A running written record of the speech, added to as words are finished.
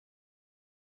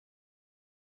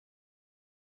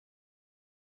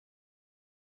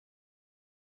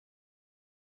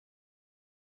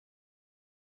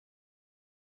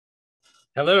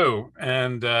Hello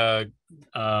and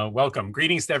welcome.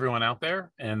 Greetings to everyone out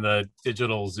there in the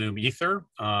digital Zoom ether.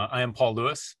 I am Paul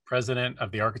Lewis, president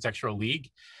of the Architectural League,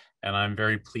 and I'm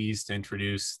very pleased to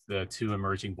introduce the two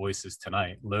emerging voices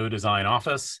tonight, Low Design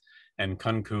Office and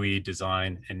Kounkuey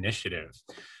Design Initiative.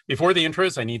 Before the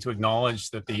intros, I need to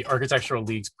acknowledge that the Architectural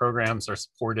League's programs are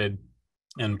supported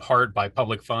in part by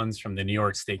public funds from the New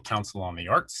York State Council on the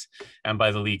Arts and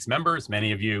by the League's members,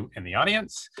 many of you in the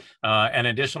audience. And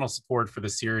additional support for the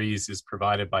series is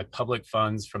provided by public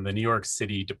funds from the New York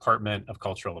City Department of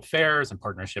Cultural Affairs in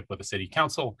partnership with the City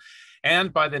Council,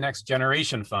 and by the Next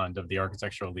Generation Fund of the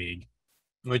Architectural League,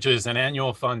 which is an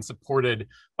annual fund supported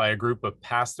by a group of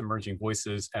past emerging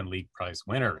voices and League Prize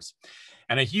winners.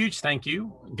 And a huge thank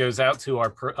you goes out to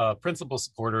our principal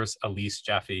supporters, Elise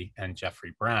Jaffe and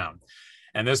Jeffrey Brown.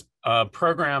 And this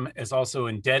program is also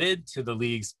indebted to the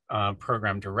League's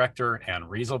program director, Ann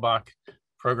Rieselbach,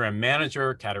 program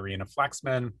manager, Katarina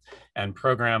Flaxman, and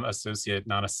program associate,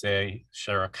 Nanase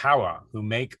Shirakawa, who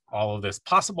make all of this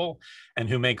possible and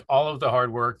who make all of the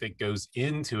hard work that goes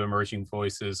into Emerging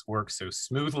Voices work so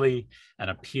smoothly and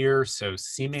appear so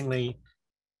seemingly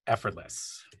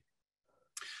effortless.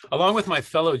 Along with my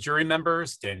fellow jury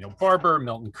members, Daniel Barber,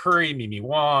 Milton Curry, Mimi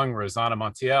Wong, Rosanna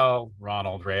Montiel,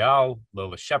 Ronald Real,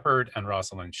 Lola Shepard, and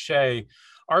Rosalind Shea,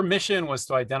 our mission was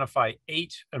to identify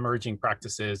 8 emerging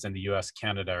practices in the US,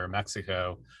 Canada, or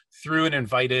Mexico through an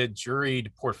invited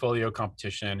juried portfolio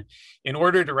competition in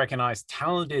order to recognize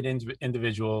talented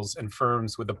individuals and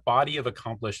firms with a body of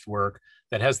accomplished work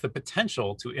that has the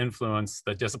potential to influence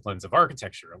the disciplines of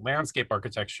architecture, landscape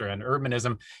architecture, and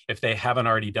urbanism if they haven't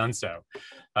already done so.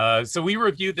 So we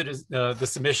reviewed the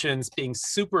submissions, being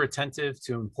super attentive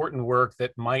to important work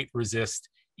that might resist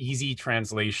easy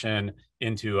translation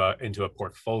into a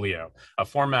portfolio, a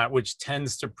format which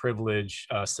tends to privilege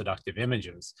seductive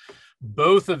images.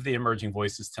 Both of the emerging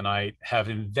voices tonight have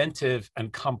inventive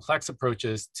and complex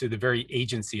approaches to the very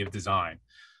agency of design.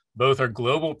 Both are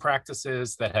global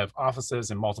practices that have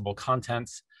offices in multiple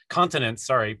continents,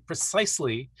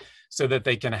 precisely so that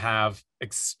they can have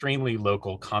extremely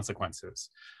local consequences.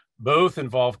 Both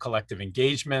involve collective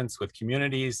engagements with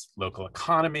communities, local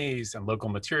economies, and local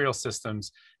material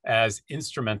systems as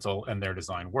instrumental in their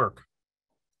design work.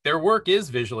 Their work is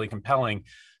visually compelling,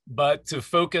 but to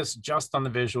focus just on the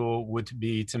visual would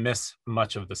be to miss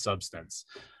much of the substance.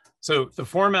 So the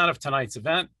format of tonight's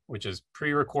event, which is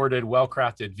pre-recorded,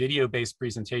 well-crafted video-based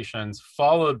presentations,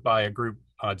 followed by a group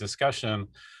discussion,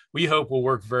 we hope will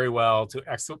work very well to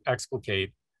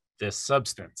explicate this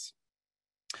substance.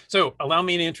 So allow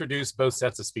me to introduce both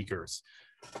sets of speakers.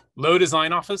 Low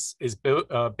Design Office is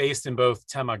based in both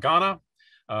Tema, Ghana,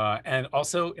 and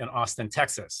also in Austin,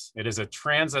 Texas. It is a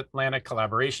transatlantic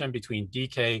collaboration between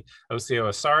DK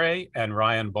Osseo-Asare and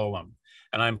Ryan Bollom.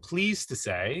 And I'm pleased to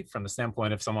say, from the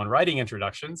standpoint of someone writing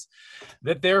introductions,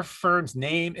 that their firm's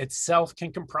name itself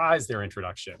can comprise their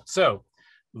introduction. So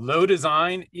low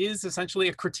design is essentially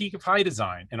a critique of high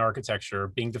design in architecture,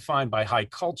 being defined by high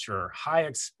culture, high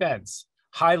expense,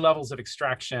 high levels of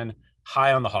extraction,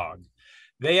 high on the hog.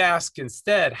 They ask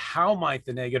instead, how might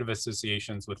the negative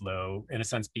associations with low, in a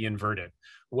sense, be inverted?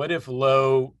 What if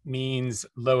low means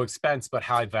low expense but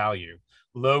high value,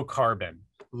 low carbon,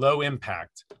 low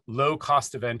impact, low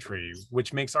cost of entry,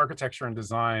 which makes architecture and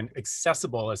design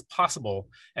accessible as possible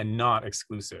and not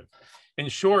exclusive? In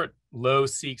short, low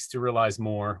seeks to realize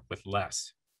more with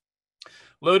less.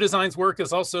 Low design's work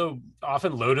is also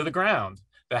often low to the ground.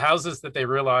 The houses that they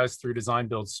realize through design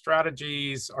build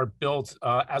strategies are built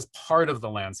as part of the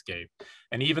landscape.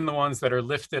 And even the ones that are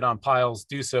lifted on piles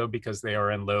do so because they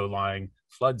are in low-lying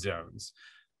flood zones.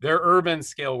 Their urban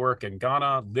scale work in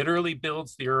Ghana literally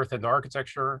builds the earth into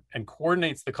architecture and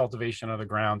coordinates the cultivation of the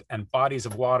ground and bodies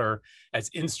of water as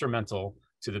instrumental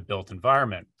to the built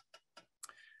environment.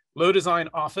 Low Design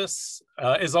Office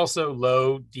is also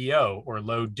low DO or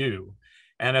low do.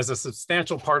 And as a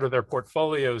substantial part of their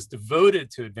portfolio is devoted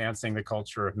to advancing the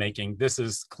culture of making, this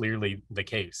is clearly the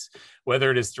case, whether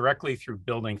it is directly through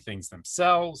building things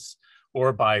themselves,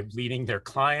 or by leading their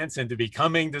clients into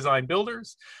becoming design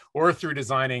builders, or through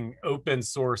designing open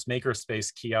source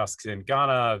makerspace kiosks in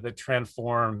Ghana that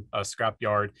transform a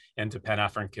scrapyard into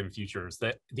Pan-African futures.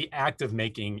 The act of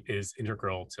making is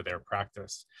integral to their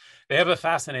practice. They have a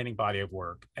fascinating body of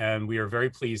work, and we are very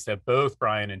pleased that both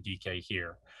Brian and DK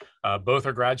here. Both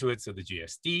are graduates of the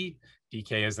GSD.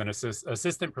 DK is an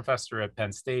assistant professor at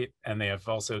Penn State, and they have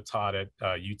also taught at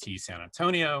UT San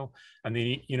Antonio and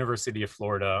the University of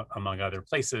Florida, among other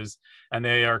places. And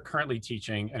they are currently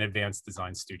teaching an advanced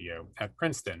design studio at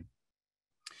Princeton.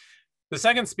 The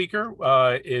second speaker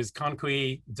is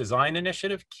Kounkuey Design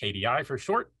Initiative, KDI for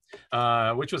short.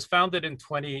 which was founded in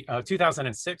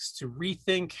 2006 to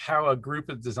rethink how a group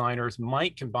of designers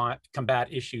might combat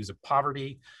issues of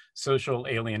poverty, social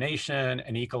alienation,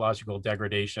 and ecological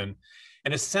degradation,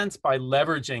 in a sense by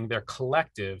leveraging their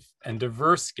collective and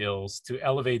diverse skills to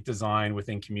elevate design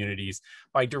within communities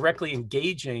by directly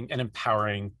engaging and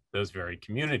empowering those very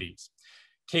communities.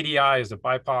 KDI is a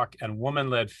BIPOC and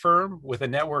woman-led firm with a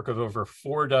network of over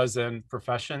 40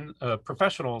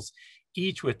 professionals,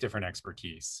 each with different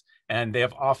expertise. And they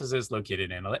have offices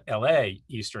located in LA,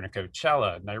 Eastern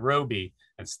Coachella, Nairobi,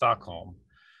 and Stockholm.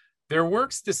 Their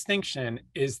work's distinction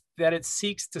is that it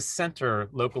seeks to center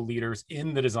local leaders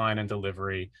in the design and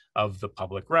delivery of the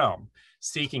public realm,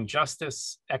 seeking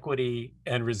justice, equity,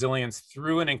 and resilience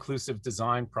through an inclusive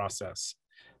design process.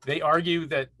 They argue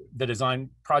that the design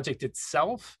project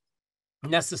itself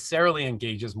necessarily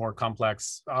engages more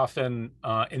complex, often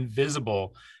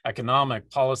invisible economic,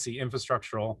 policy,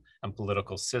 infrastructural, and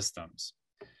political systems.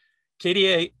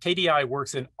 KDI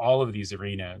works in all of these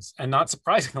arenas, and not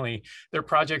surprisingly, their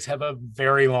projects have a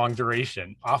very long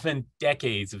duration, often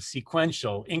decades of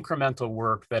sequential, incremental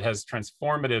work that has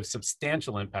transformative,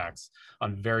 substantial impacts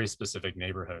on very specific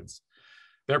neighborhoods.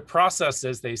 Their process,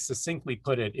 as they succinctly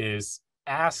put it, is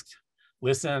ask,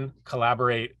 listen,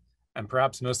 collaborate, and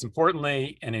perhaps most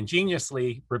importantly and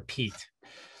ingeniously, repeat.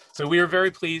 So we are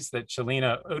very pleased that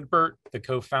Chelina Odbert, the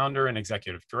co-founder and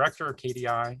executive director of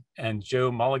KDI, and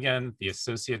Joe Mulligan, the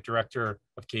associate director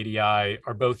of KDI,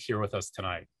 are both here with us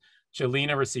tonight.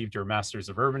 Chelina received her Master's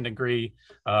of Urban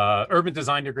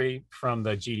Design degree from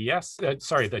the GSD, that's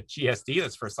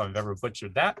the first time I've ever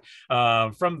butchered that,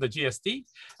 from the GSD,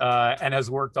 and has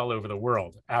worked all over the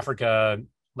world, Africa,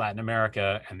 Latin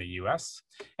America, and the US.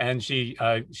 And she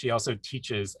also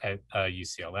teaches at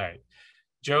UCLA.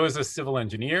 Joe is a civil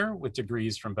engineer with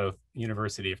degrees from both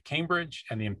University of Cambridge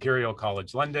and the Imperial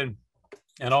College London,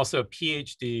 and also a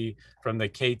PhD from the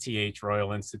KTH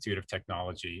Royal Institute of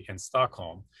Technology in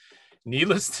Stockholm.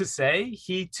 Needless to say,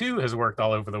 he too has worked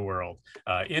all over the world,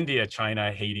 India,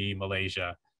 China, Haiti,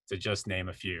 Malaysia, to just name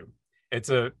a few. It's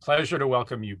a pleasure to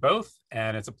welcome you both,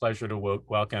 and it's a pleasure to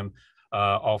welcome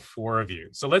all four of you.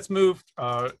 So let's move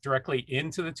directly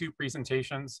into the two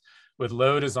presentations, with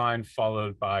Low Design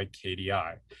followed by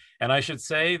KDI. And I should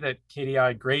say that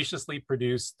KDI graciously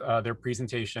produced their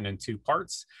presentation in two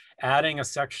parts, adding a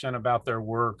section about their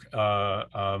work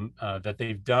that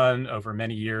they've done over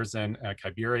many years in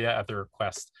Siberia at the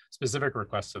specific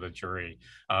request of the jury.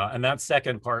 And that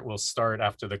second part will start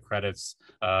after the credits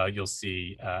you'll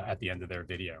see at the end of their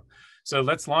video. So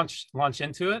let's launch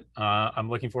into it.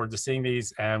 I'm looking forward to seeing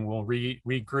these, and we'll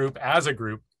regroup as a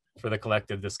group for the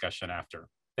collective discussion after.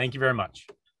 Thank you very much.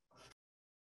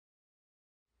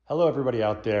 Hello, everybody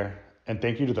out there, and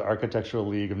thank you to the Architectural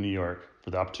League of New York for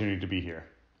the opportunity to be here.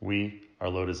 We are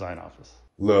Low Design Office.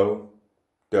 Low,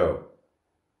 Do.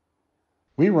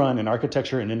 We run an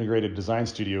architecture and integrated design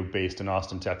studio based in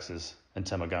Austin, Texas, and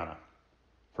Temagana.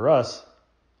 For us,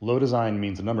 Low Design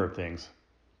means a number of things,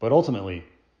 but ultimately,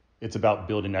 it's about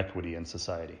building equity in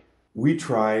society. We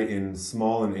try in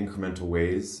small and incremental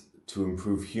ways to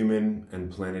improve human and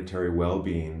planetary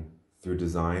well-being through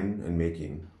design and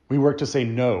making. We work to say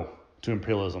no to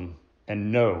imperialism and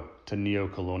no to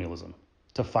neo-colonialism,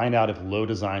 to find out if low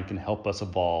design can help us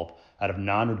evolve out of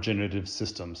non-regenerative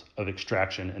systems of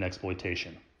extraction and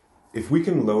exploitation. If we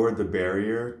can lower the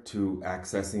barrier to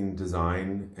accessing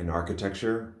design and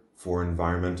architecture for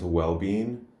environmental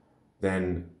well-being,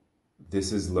 then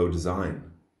this is low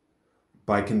design.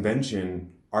 By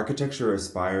convention, architecture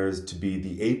aspires to be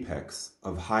the apex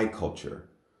of high culture,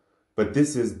 but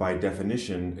this is by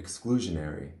definition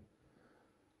exclusionary.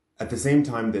 At the same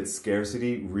time that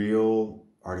scarcity, real,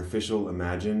 artificial,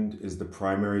 imagined, is the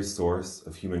primary source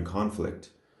of human conflict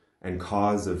and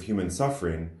cause of human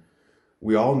suffering,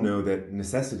 we all know that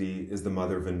necessity is the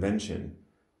mother of invention,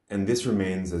 and this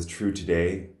remains as true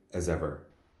today as ever.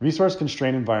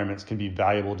 Resource-constrained environments can be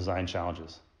valuable design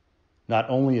challenges. Not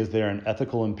only is there an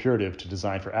ethical imperative to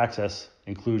design for access,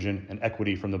 inclusion, and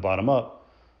equity from the bottom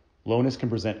up, lowness can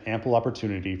present ample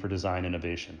opportunity for design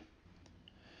innovation.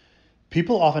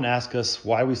 People often ask us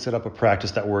why we set up a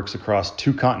practice that works across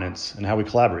 2 continents and how we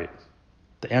collaborate.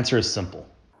 The answer is simple.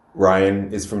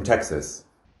 Ryan is from Texas.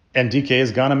 And DK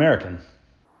is gone American.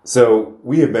 So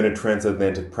we have been a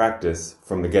transatlantic practice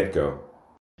from the get-go.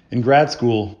 In grad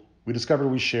school, we discovered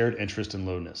we shared interest in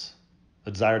lowness,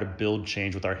 a desire to build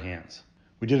change with our hands.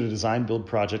 We did a design build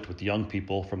project with young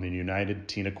people from the United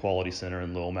Teen Equality Center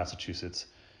in Lowell, Massachusetts,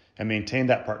 and maintained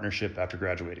that partnership after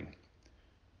graduating.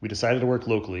 We decided to work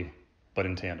locally, but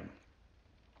in tandem.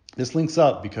 This links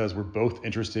up because we're both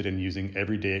interested in using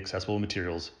everyday accessible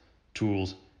materials,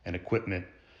 tools, and equipment,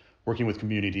 working with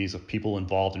communities of people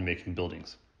involved in making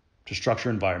buildings to structure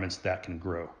environments that can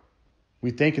grow.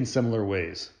 We think in similar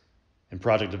ways, in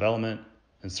project development,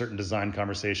 in certain design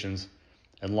conversations,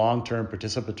 and long-term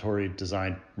participatory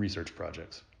design research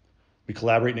projects. We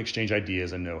collaborate and exchange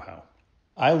ideas and know-how.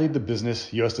 I lead the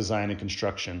business, U.S. design and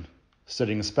construction,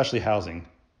 studying especially housing,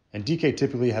 and DK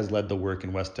typically has led the work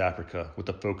in West Africa with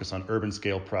a focus on urban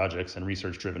scale projects and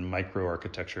research-driven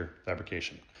micro-architecture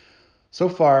fabrication. So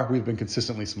far, we've been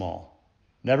consistently small,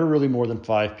 never really more than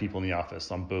 5 people in the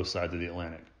office on both sides of the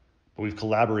Atlantic, but we've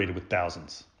collaborated with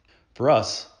thousands. For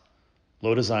us,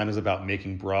 low design is about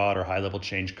making broad or high-level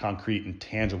change concrete and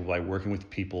tangible by working with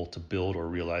people to build or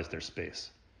realize their space.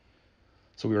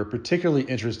 So we are particularly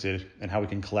interested in how we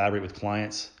can collaborate with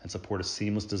clients and support a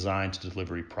seamless design to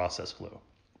delivery process flow.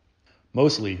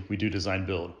 Mostly, we do design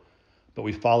build, but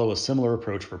we follow a similar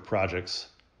approach for projects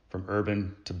from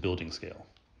urban to building scale.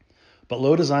 But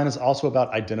low design is also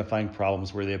about identifying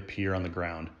problems where they appear on the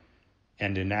ground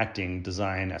and enacting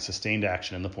design as sustained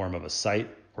action in the form of a site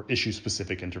or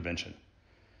issue-specific intervention.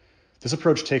 This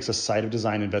approach takes a site of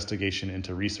design investigation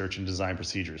into research and design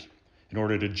procedures in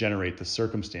order to generate the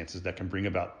circumstances that can bring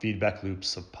about feedback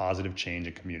loops of positive change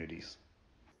in communities.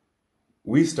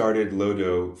 We started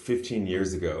Lodo 15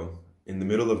 years ago in the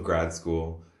middle of grad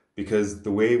school because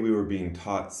the way we were being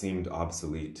taught seemed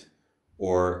obsolete,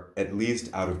 or at least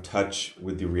out of touch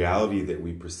with the reality that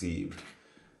we perceived,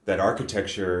 that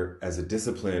architecture as a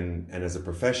discipline and as a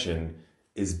profession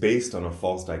is based on a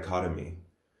false dichotomy.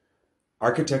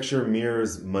 Architecture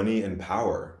mirrors money and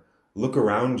power. Look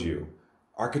around you.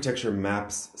 Architecture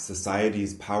maps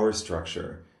society's power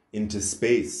structure into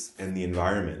space and the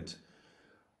environment.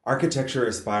 Architecture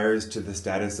aspires to the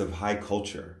status of high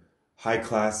culture. High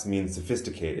class means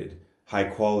sophisticated, high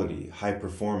quality, high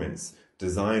performance,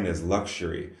 design as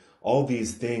luxury. All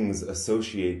these things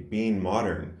associate being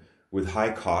modern with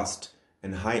high cost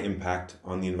and high impact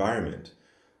on the environment.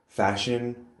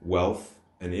 Fashion, wealth,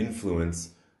 and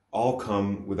influence all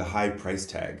come with a high price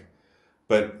tag.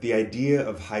 But the idea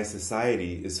of high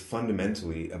society is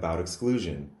fundamentally about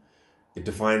exclusion. It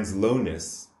defines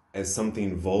lowness as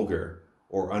something vulgar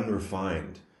or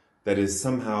unrefined that is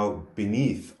somehow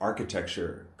beneath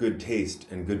architecture, good taste,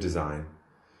 and good design.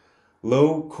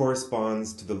 Low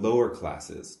corresponds to the lower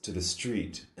classes, to the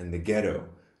street and the ghetto,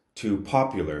 to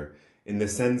popular in the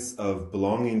sense of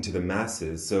belonging to the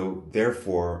masses, so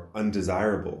therefore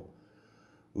undesirable.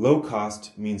 Low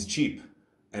cost means cheap,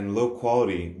 and low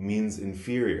quality means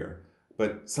inferior,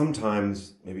 but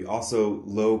sometimes maybe also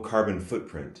low carbon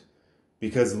footprint,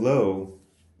 because low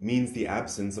means the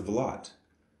absence of a lot.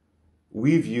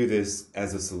 We view this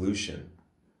as a solution.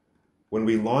 When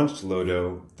we launched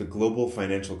Lodo, the global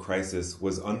financial crisis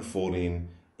was unfolding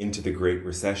into the Great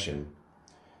Recession.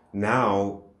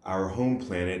 Now, our home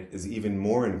planet is even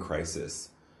more in crisis,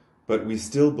 but we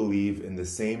still believe in the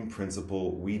same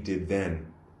principle we did then.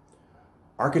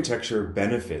 Architecture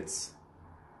benefits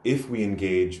if we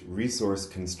engage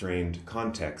resource-constrained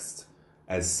contexts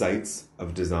as sites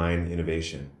of design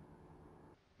innovation.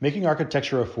 Making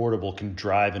architecture affordable can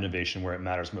drive innovation where it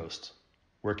matters most,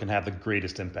 where it can have the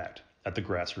greatest impact, at the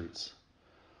grassroots.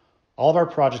 All of our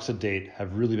projects to date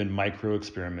have really been micro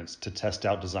experiments to test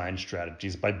out design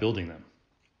strategies by building them.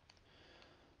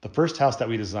 The first house that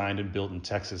we designed and built in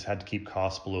Texas had to keep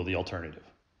costs below the alternative,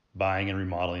 buying and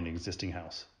remodeling an existing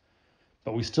house.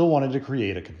 But we still wanted to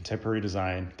create a contemporary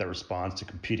design that responds to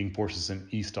competing forces in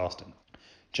East Austin,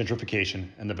 gentrification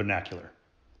and the vernacular,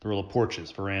 the role of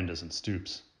porches, verandas, and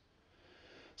stoops.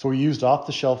 So we used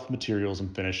off-the-shelf materials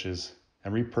and finishes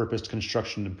and repurposed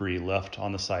construction debris left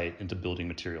on the site into building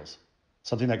materials,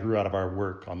 something that grew out of our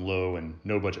work on low and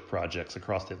no-budget projects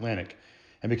across the Atlantic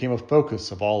and became a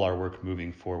focus of all our work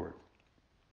moving forward.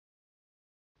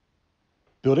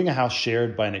 Building a house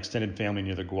shared by an extended family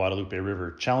near the Guadalupe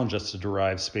River challenged us to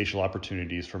derive spatial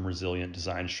opportunities from resilient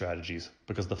design strategies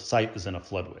because the site is in a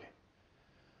floodway.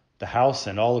 The house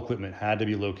and all equipment had to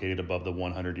be located above the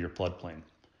 100-year floodplain,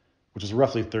 which is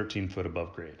roughly 13 foot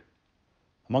above grade.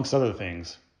 Amongst other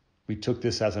things, we took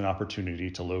this as an opportunity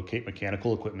to locate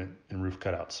mechanical equipment and roof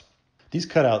cutouts. These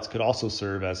cutouts could also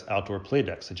serve as outdoor play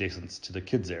decks adjacent to the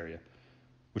kids area,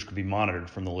 which could be monitored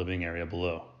from the living area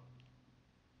below.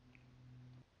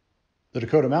 The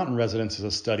Dakota Mountain Residence is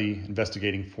a study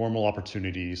investigating formal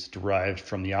opportunities derived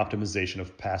from the optimization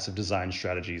of passive design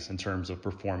strategies in terms of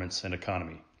performance and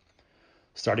economy,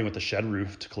 starting with a shed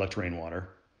roof to collect rainwater,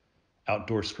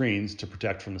 outdoor screens to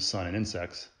protect from the sun and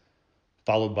insects,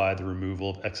 followed by the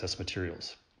removal of excess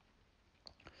materials.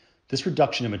 This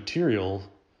reduction in material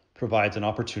provides an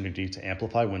opportunity to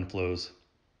amplify wind flows,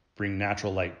 bring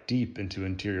natural light deep into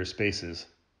interior spaces,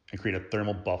 and create a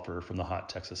thermal buffer from the hot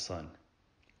Texas sun.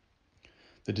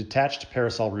 The detached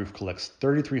parasol roof collects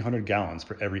 3,300 gallons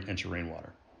for every inch of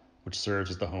rainwater, which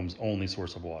serves as the home's only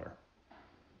source of water.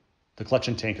 The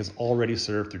collection tank has already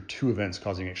served through 2 events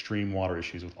causing extreme water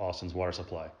issues with Austin's water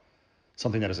supply,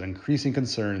 something that is an increasing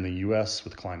concern in the U.S.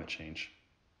 with climate change.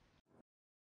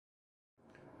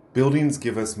 Buildings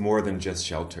give us more than just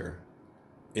shelter.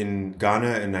 In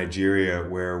Ghana and Nigeria,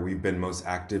 where we've been most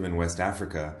active in West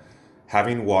Africa,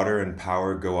 having water and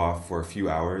power go off for a few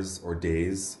hours or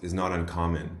days is not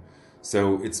uncommon.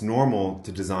 So it's normal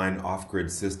to design off-grid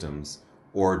systems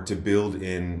or to build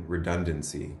in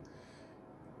redundancy.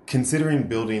 Considering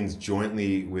buildings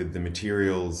jointly with the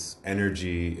materials,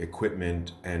 energy,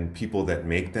 equipment, and people that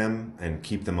make them and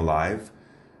keep them alive,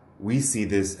 we see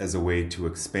this as a way to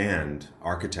expand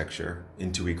architecture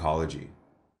into ecology.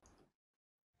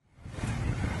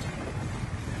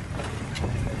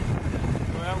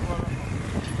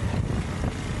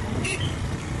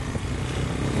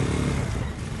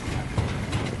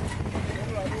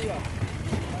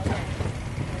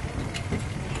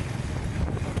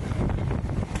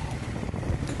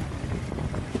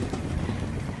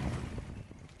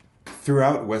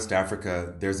 Throughout West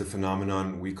Africa, there's a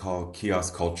phenomenon we call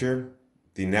kiosk culture,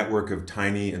 the network of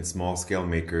tiny and small-scale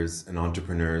makers and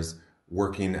entrepreneurs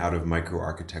working out of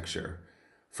microarchitecture,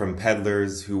 from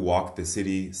peddlers who walk the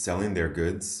city selling their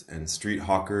goods and street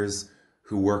hawkers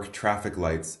who work traffic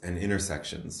lights and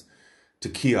intersections, to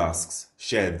kiosks,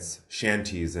 sheds,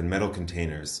 shanties, and metal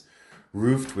containers,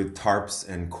 roofed with tarps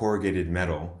and corrugated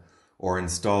metal, or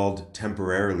installed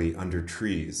temporarily under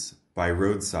trees, by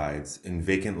roadsides, in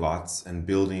vacant lots and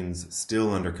buildings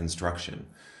still under construction,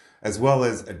 as well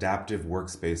as adaptive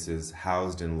workspaces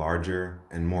housed in larger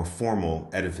and more formal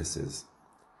edifices.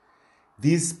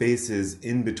 These spaces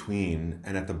in between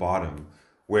and at the bottom,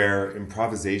 where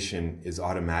improvisation is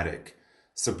automatic,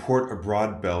 support a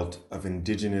broad belt of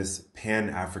indigenous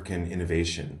Pan-African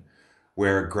innovation,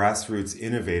 where grassroots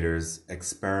innovators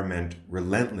experiment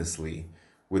relentlessly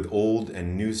with old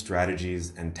and new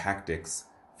strategies and tactics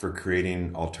for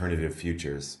creating alternative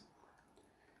futures.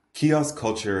 Kiosk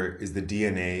culture is the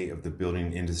DNA of the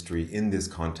building industry in this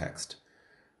context.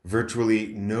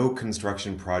 Virtually no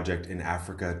construction project in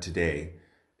Africa today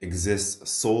exists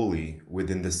solely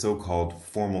within the so-called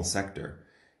formal sector,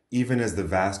 even as the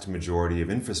vast majority of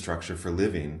infrastructure for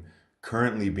living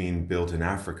currently being built in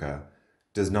Africa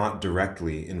does not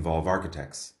directly involve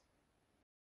architects.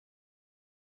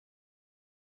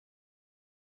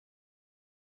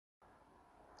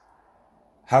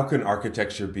 How can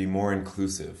architecture be more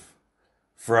inclusive?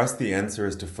 For us, the answer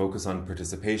is to focus on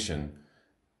participation.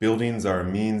 Buildings are a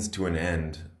means to an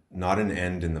end, not an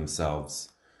end in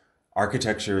themselves.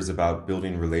 Architecture is about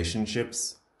building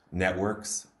relationships,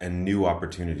 networks, and new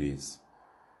opportunities.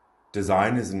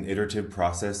 Design is an iterative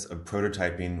process of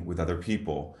prototyping with other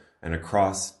people and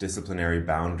across disciplinary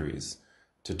boundaries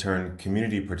to turn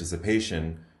community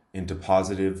participation into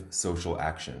positive social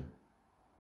action.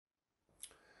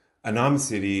 Anam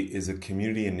City is a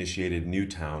community-initiated new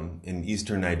town in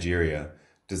eastern Nigeria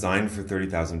designed for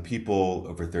 30,000 people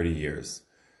over 30 years.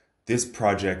 This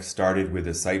project started with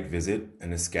a site visit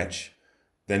and a sketch.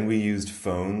 Then we used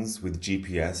phones with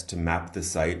GPS to map the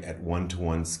site at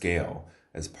one-to-one scale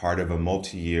as part of a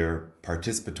multi-year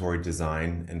participatory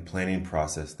design and planning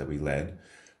process that we led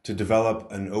to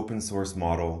develop an open-source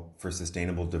model for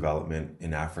sustainable development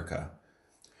in Africa.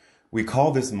 We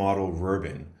call this model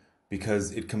Rurban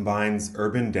because it combines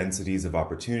urban densities of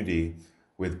opportunity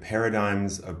with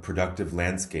paradigms of productive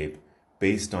landscape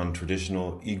based on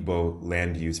traditional Igbo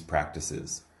land use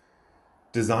practices.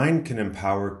 Design can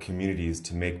empower communities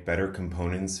to make better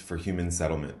components for human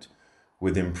settlement,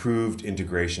 with improved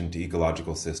integration to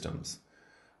ecological systems.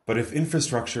 But if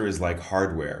infrastructure is like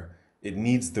hardware, it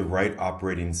needs the right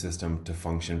operating system to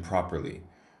function properly,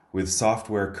 with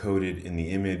software coded in the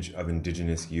image of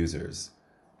indigenous users.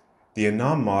 The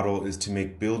Anam model is to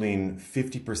make building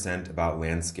 50% about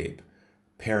landscape,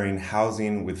 pairing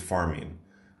housing with farming,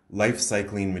 life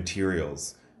cycling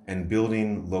materials, and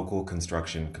building local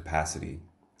construction capacity.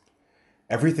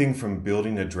 Everything from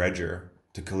building a dredger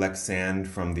to collect sand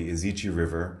from the Ezichi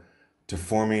River to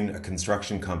forming a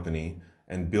construction company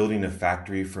and building a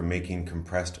factory for making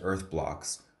compressed earth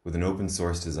blocks with an open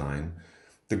source design,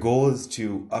 the goal is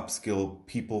to upskill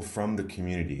people from the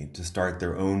community to start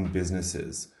their own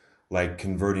businesses, like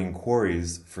converting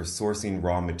quarries for sourcing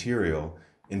raw material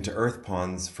into earth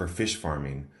ponds for fish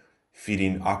farming,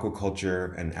 feeding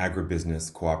aquaculture and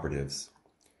agribusiness cooperatives.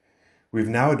 We've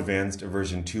now advanced a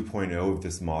version 2.0 of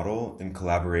this model in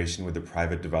collaboration with a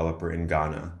private developer in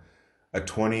Ghana, a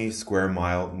 20 square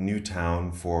mile new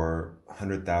town for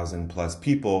 100,000 plus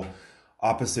people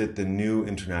opposite the new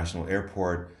international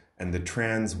airport and the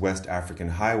Trans-West African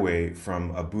Highway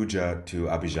from Abuja to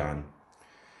Abidjan.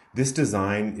 This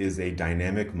design is a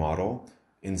dynamic model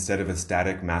instead of a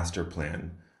static master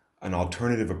plan, an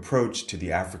alternative approach to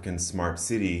the African smart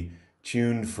city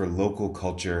tuned for local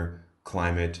culture,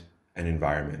 climate, and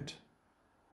environment.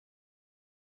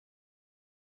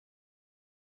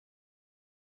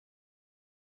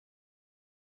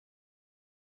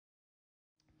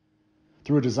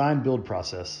 Through a design-build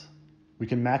process, we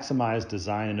can maximize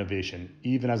design innovation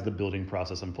even as the building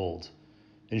process unfolds,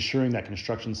 ensuring that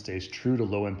construction stays true to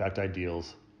low-impact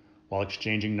ideals while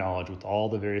exchanging knowledge with all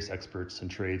the various experts and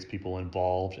tradespeople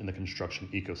involved in the construction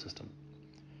ecosystem.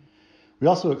 We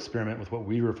also experiment with what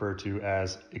we refer to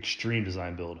as extreme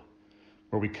design build,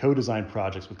 where we co-design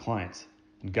projects with clients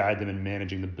and guide them in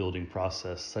managing the building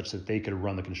process such that they could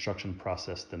run the construction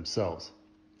process themselves.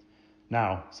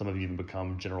 Now, some have even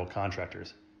become general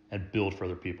contractors and build for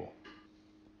other people.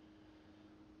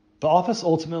 The office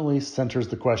ultimately centers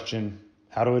the question,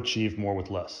 how to achieve more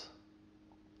with less,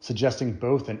 suggesting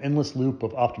both an endless loop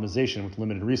of optimization with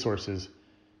limited resources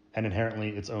and inherently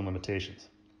its own limitations.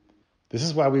 This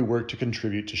is why we work to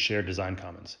contribute to shared design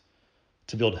commons,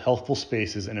 to build healthful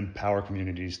spaces and empower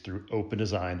communities through open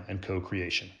design and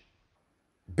co-creation.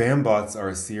 BAMBots are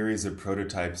a series of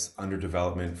prototypes under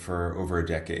development for over a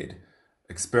decade.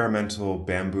 Experimental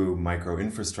bamboo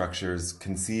microinfrastructures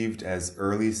conceived as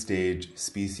early-stage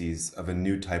species of a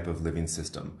new type of living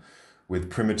system, with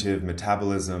primitive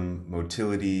metabolism,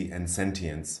 motility, and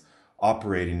sentience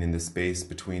operating in the space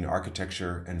between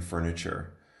architecture and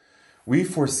furniture. We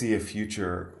foresee a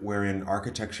future wherein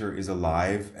architecture is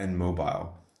alive and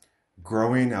mobile.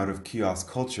 Growing out of kiosk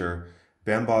culture,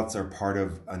 BAMBots are part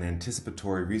of an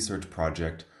anticipatory research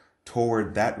project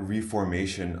toward that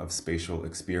reformation of spatial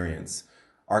experience,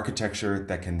 architecture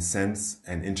that can sense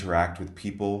and interact with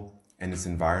people and its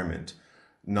environment,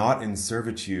 not in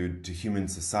servitude to human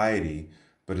society,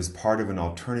 but as part of an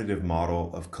alternative model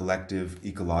of collective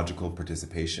ecological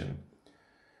participation.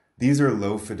 These are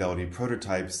low-fidelity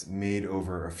prototypes made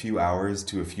over a few hours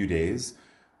to a few days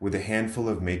with a handful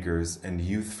of makers and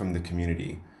youth from the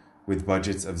community, with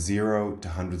budgets of $0 to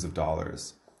hundreds of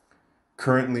dollars.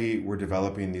 Currently, we're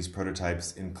developing these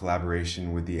prototypes in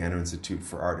collaboration with the Anno Institute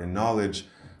for Art and Knowledge,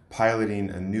 piloting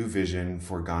a new vision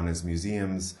for Ghana's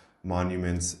museums,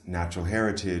 monuments, natural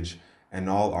heritage, and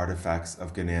all artifacts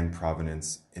of Ghanaian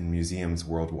provenance in museums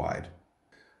worldwide.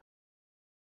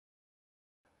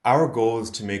 Our goal is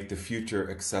to make the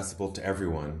future accessible to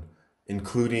everyone,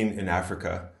 including in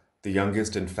Africa, the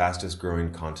youngest and fastest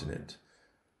growing continent.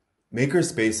 Maker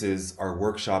spaces are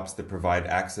workshops that provide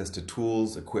access to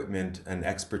tools, equipment, and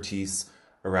expertise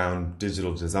around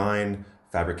digital design,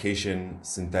 fabrication,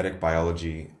 synthetic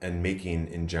biology, and making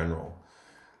in general.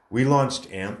 We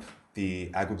launched AMP, the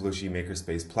Agbogbloshie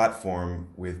Makerspace platform,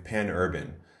 with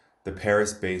Pan-Urban, the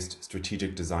Paris-based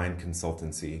strategic design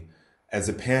consultancy, as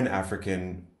a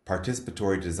Pan-African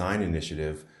participatory design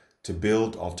initiative to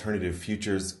build alternative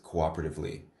futures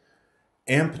cooperatively.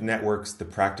 AMP networks the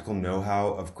practical know-how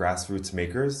of grassroots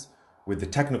makers with the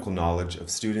technical knowledge of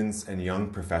students and young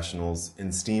professionals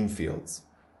in STEAM fields.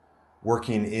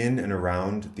 Working in and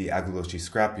around the Agbogbloshie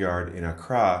scrapyard in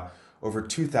Accra, over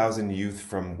 2,000 youth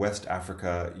from West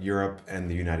Africa, Europe, and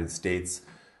the United States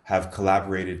have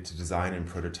collaborated to design and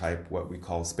prototype what we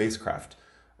call Spacecraft,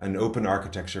 an open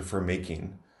architecture for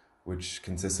making, which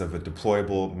consists of a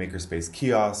deployable makerspace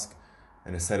kiosk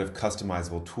and a set of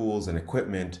customizable tools and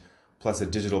equipment, plus a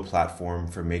digital platform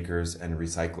for makers and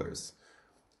recyclers.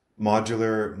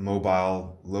 Modular,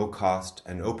 mobile, low-cost,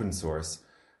 and open source,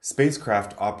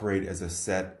 Spacecraft operate as a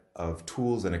set of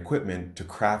tools and equipment to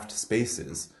craft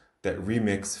spaces that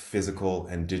remix physical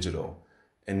and digital,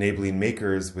 enabling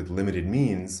makers with limited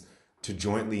means to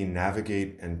jointly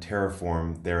navigate and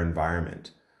terraform their environment.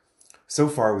 So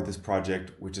far with this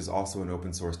project, which is also an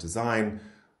open source design,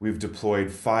 we've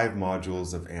deployed 5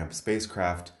 modules of AMP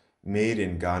Spacecraft made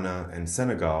in Ghana and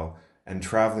Senegal and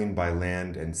traveling by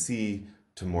land and sea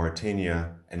to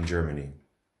Mauritania and Germany.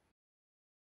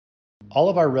 All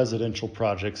of our residential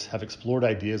projects have explored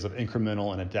ideas of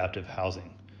incremental and adaptive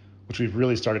housing, which we've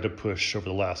really started to push over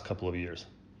the last couple of years.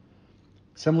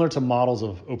 Similar to models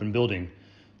of open building,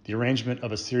 the arrangement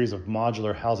of a series of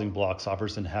modular housing blocks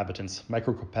offers inhabitants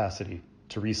microcapacity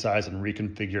to resize and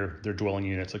reconfigure their dwelling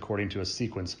units according to a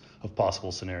sequence of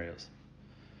possible scenarios.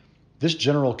 This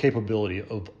general capability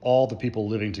of all the people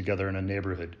living together in a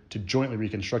neighborhood to jointly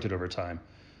reconstruct it over time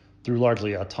through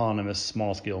largely autonomous,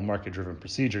 small-scale, market-driven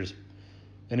procedures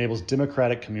enables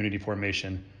democratic community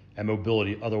formation and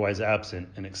mobility otherwise absent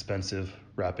in expensive,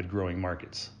 rapid-growing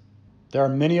markets. There are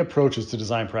many approaches to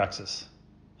design praxis,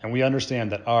 and we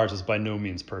understand that ours is by no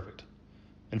means perfect.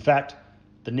 In fact,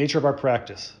 the nature of our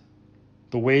practice,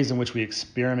 the ways in which we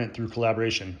experiment through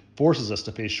collaboration, forces us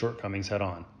to face shortcomings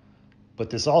head-on. But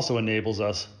this also enables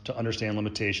us to understand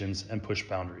limitations and push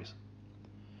boundaries.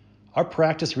 Our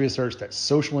practice reasserts that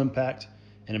social impact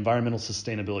and environmental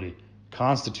sustainability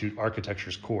constitute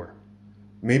architecture's core.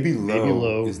 Maybe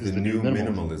low is the new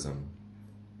minimalism.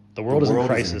 The world is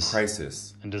in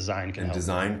crisis, and design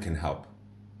can help.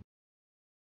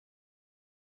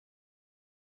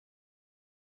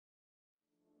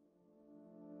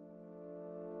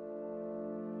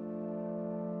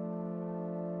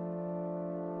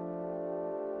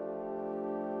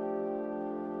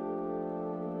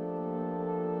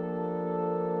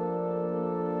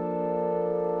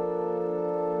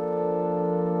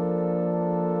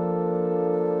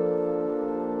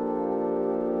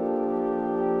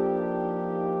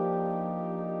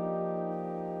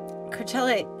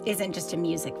 Coachella isn't just a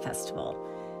music festival.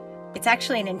 It's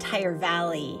actually an entire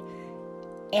valley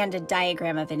and a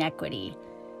diagram of inequity.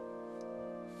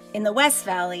 In the West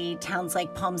Valley, towns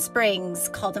like Palm Springs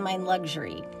call to mind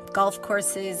luxury. Golf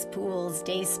courses, pools,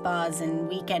 day spas, and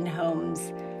weekend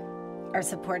homes are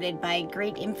supported by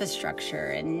great infrastructure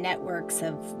and networks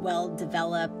of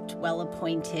well-developed,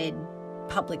 well-appointed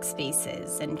public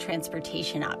spaces and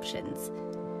transportation options.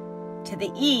 To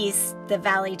the east, the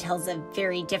valley tells a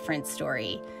very different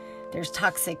story. There's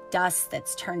toxic dust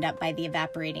that's turned up by the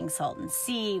evaporating Salton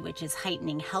Sea, which is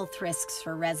heightening health risks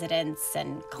for residents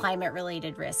and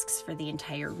climate-related risks for the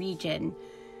entire region.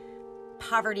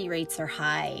 Poverty rates are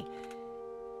high.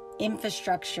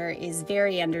 Infrastructure is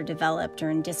very underdeveloped or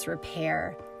in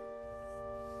disrepair.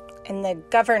 And the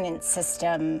governance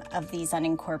system of these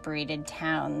unincorporated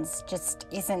towns just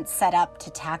isn't set up to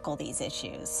tackle these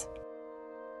issues.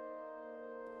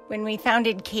 When we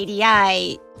founded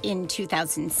KDI in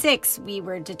 2006, we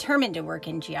were determined to work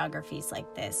in geographies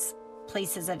like this,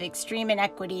 places of extreme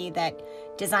inequity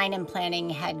that design and planning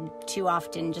had too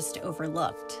often just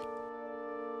overlooked.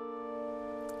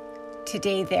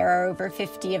 Today, there are over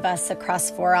 50 of us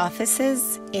across 4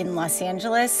 offices in Los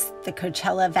Angeles, the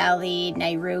Coachella Valley,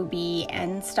 Nairobi,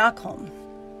 and Stockholm.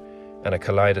 And a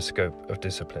kaleidoscope of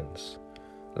disciplines: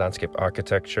 landscape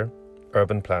architecture,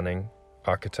 urban planning,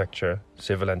 architecture,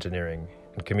 civil engineering,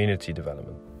 and community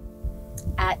development.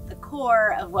 At the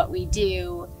core of what we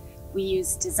do, we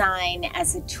use design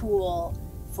as a tool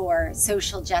for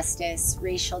social justice,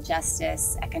 racial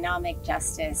justice, economic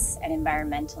justice, and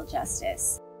environmental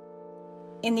justice.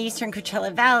 In the Eastern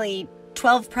Coachella Valley,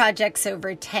 12 projects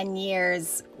over 10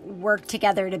 years work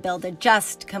together to build a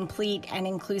just, complete, and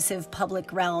inclusive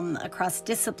public realm across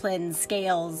disciplines,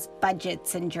 scales,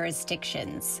 budgets, and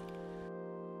jurisdictions.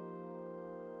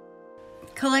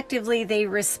 Collectively, they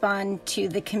respond to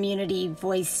the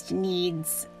community-voiced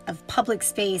needs of public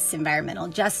space, environmental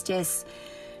justice,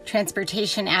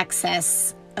 transportation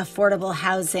access, affordable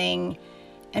housing,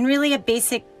 and really a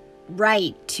basic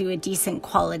right to a decent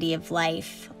quality of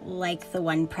life like the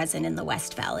one present in the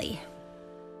West Valley.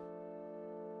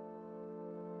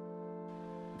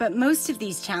 But most of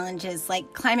these challenges,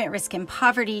 like climate risk and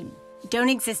poverty, don't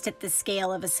exist at the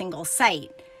scale of a single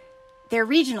site. They're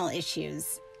regional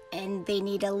issues, and they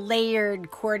need a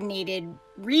layered, coordinated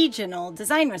regional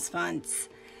design response.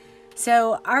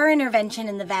 So our intervention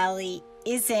in the valley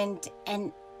isn't,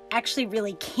 and actually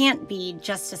really can't be,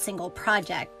 just a single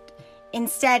project.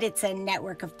 Instead, it's a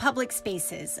network of public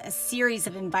spaces, a series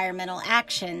of environmental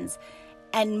actions,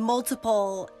 and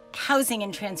multiple housing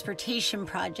and transportation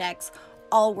projects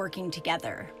all working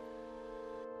together.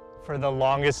 For the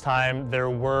longest time, there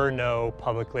were no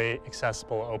publicly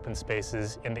accessible open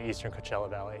spaces in the Eastern Coachella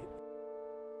Valley.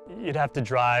 You'd have to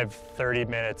drive 30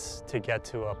 minutes to get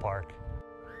to a park.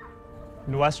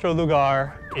 Nuestro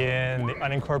Lugar in the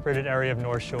unincorporated area of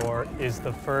North Shore is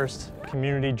the first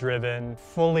community-driven,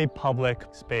 fully public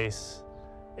space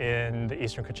in the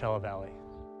Eastern Coachella Valley.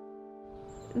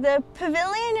 The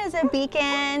pavilion is a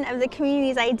beacon of the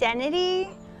community's identity,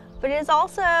 but it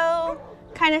also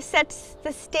kind of sets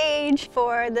the stage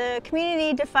for the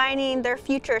community defining their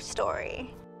future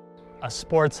story. A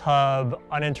sports hub,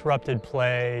 uninterrupted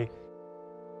play.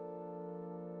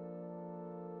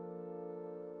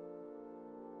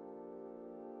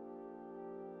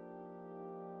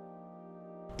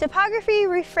 Topography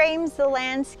reframes the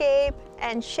landscape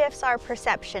and shifts our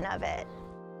perception of it.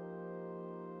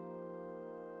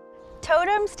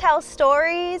 Totems tell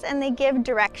stories and they give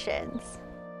directions.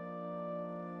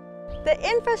 The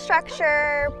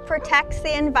infrastructure protects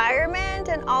the environment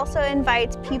and also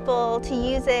invites people to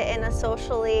use it in a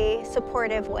socially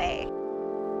supportive way.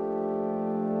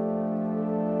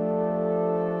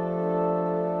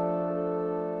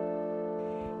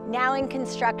 Now in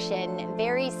construction,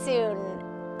 very soon,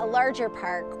 a larger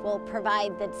park will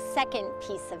provide the second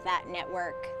piece of that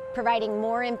network, providing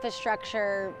more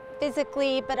infrastructure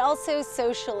physically, but also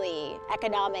socially,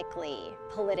 economically,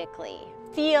 politically.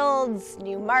 Fields,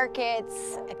 new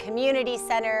markets, a community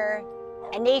center,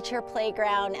 a nature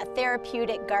playground, a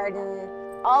therapeutic garden,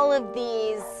 all of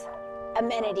these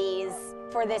amenities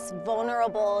for this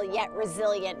vulnerable yet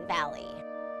resilient valley.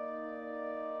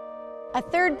 A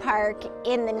third park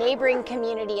in the neighboring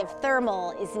community of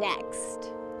Thermal is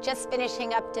next. Just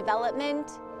finishing up development.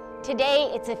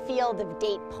 Today, it's a field of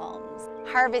date palms,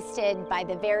 harvested by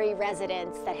the very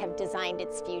residents that have designed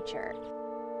its future.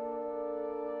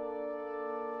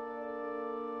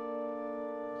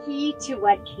 Key to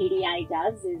what KDI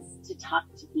does is to talk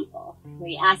to people.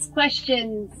 We ask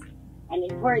questions,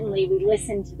 and importantly, we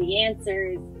listen to the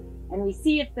answers, and we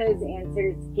see if those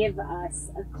answers give us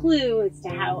a clue as to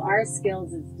how our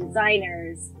skills as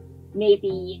designers may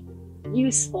be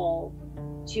useful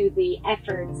to the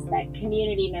efforts that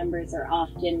community members are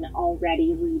often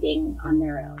already leading on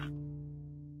their own.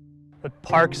 But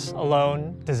parks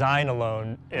alone, design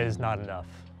alone, is not enough.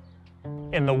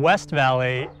 In the West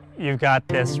Valley, you've got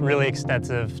this really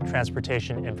extensive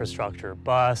transportation infrastructure,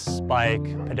 bus, bike,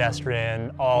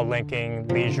 pedestrian, all linking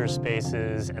leisure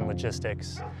spaces and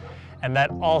logistics. And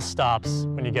that all stops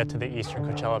when you get to the eastern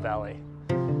Coachella Valley.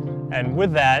 And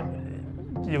with that,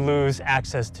 you lose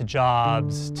access to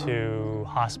jobs, to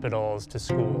hospitals, to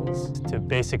schools, to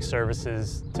basic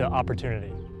services, to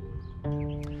opportunity.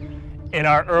 In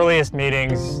our earliest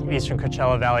meetings, Eastern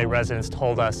Coachella Valley residents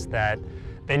told us that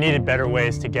they needed better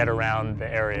ways to get around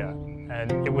the area.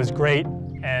 And it was great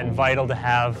and vital to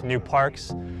have new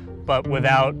parks, but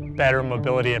without better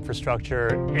mobility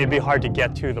infrastructure, it'd be hard to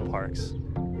get to the parks.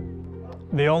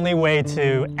 The only way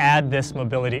to add this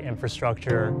mobility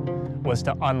infrastructure was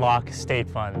to unlock state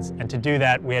funds. And to do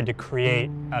that, we had to create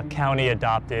a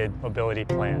county-adopted mobility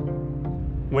plan,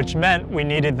 which meant we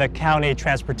needed the county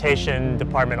transportation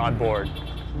department on board.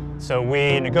 So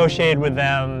we negotiated with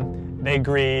them, they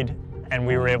agreed, and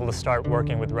we were able to start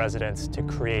working with residents to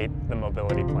create the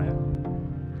mobility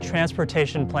plan.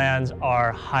 Transportation plans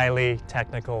are highly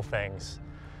technical things.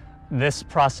 This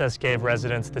process gave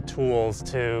residents the tools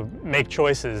to make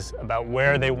choices about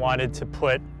where they wanted to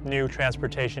put new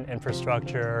transportation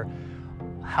infrastructure,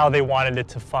 how they wanted it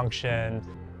to function,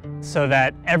 so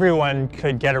that everyone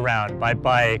could get around by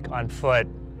bike, on foot,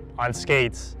 on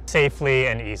skates, safely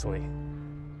and easily.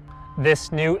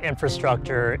 This new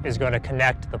infrastructure is going to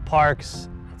connect the parks,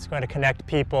 it's going to connect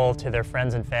people to their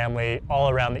friends and family all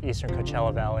around the eastern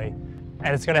Coachella Valley.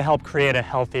 And it's going to help create a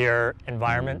healthier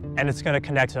environment, and it's going to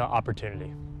connect to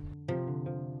opportunity.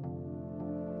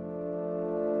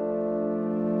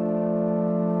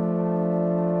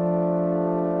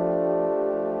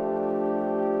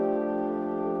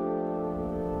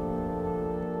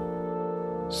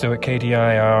 So at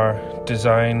KDI, our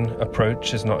design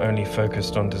approach is not only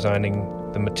focused on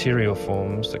designing the material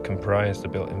forms that comprise the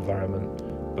built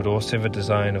environment, but also the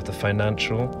design of the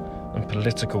financial and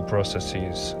political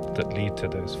processes that lead to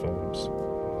those forms.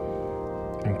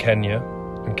 In Kenya,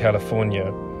 in California,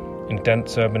 in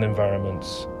dense urban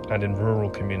environments, and in rural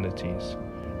communities,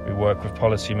 we work with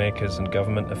policymakers and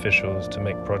government officials to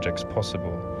make projects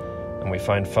possible, and we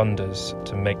find funders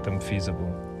to make them feasible.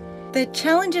 The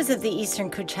challenges of the eastern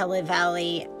Coachella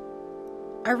Valley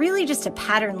are really just a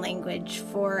pattern language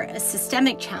for a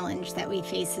systemic challenge that we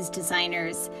face as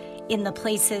designers in the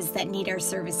places that need our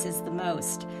services the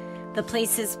most. The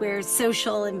places where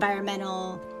social,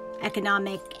 environmental,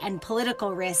 economic, and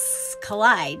political risks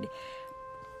collide.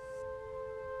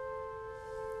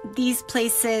 These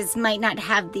places might not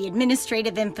have the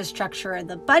administrative infrastructure or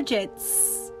the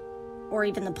budgets or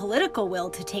even the political will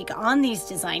to take on these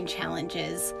design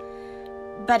challenges,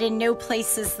 but in no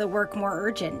place is the work more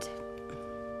urgent.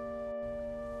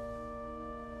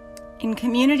 In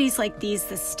communities like these,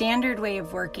 the standard way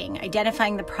of working,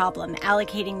 identifying the problem,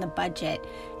 allocating the budget,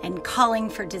 and calling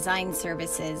for design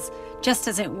services just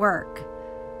doesn't work.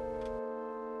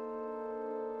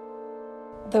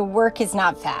 The work is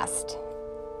not fast.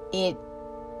 It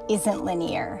isn't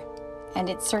linear, and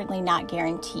it's certainly not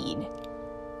guaranteed.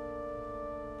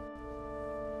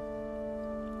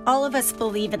 All of us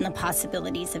believe in the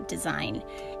possibilities of design,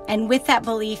 and with that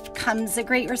belief comes a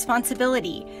great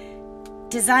responsibility.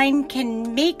 Design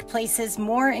can make places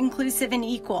more inclusive and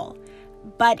equal,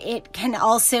 but it can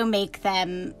also make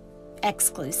them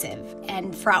exclusive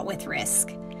and fraught with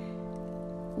risk.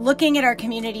 Looking at our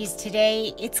communities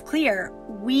today, it's clear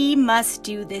we must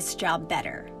do this job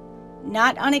better.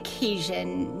 Not on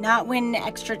occasion, not when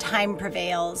extra time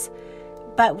prevails,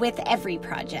 but with every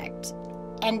project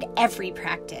and every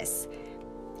practice,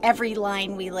 every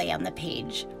line we lay on the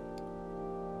page.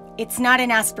 It's not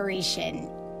an aspiration,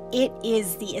 it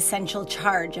is the essential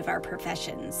charge of our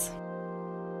professions.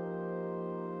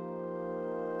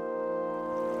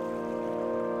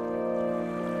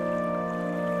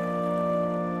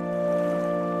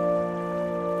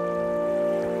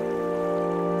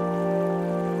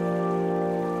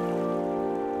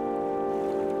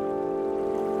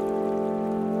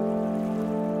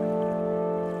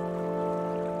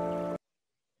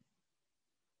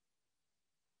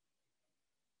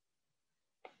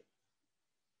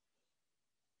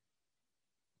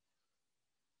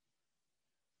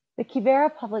 The Kibera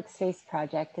Public Space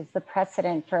Project is the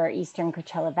precedent for our Eastern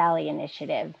Coachella Valley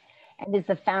initiative and is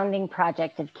the founding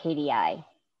project of KDI.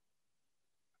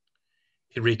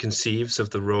 It reconceives of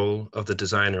the role of the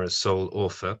designer as sole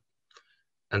author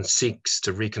and seeks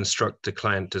to reconstruct the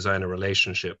client-designer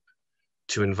relationship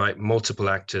to invite multiple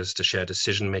actors to share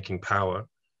decision-making power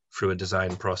through a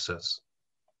design process.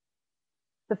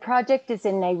 The project is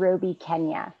in Nairobi,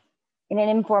 Kenya, in an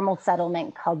informal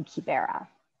settlement called Kibera.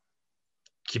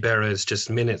 Kibera is just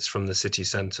minutes from the city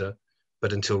center,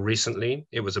 but until recently,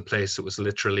 it was a place that was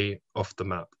literally off the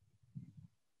map.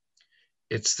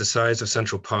 It's the size of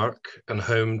Central Park and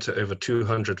home to over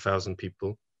 200,000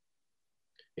 people.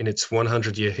 In its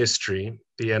 100-year history,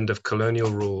 the end of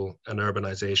colonial rule and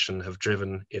urbanization have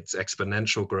driven its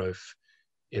exponential growth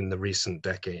in the recent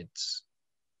decades.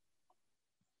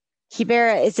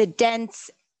 Kibera is a dense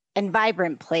and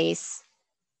vibrant place,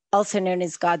 also known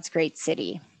as God's Great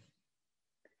City.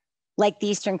 Like the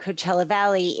Eastern Coachella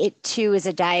Valley, it too is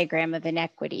a diagram of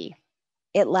inequity.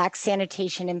 It lacks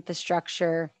sanitation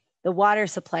infrastructure, the water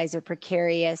supplies are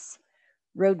precarious,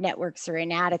 road networks are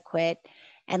inadequate,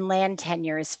 and land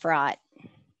tenure is fraught.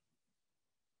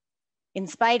 In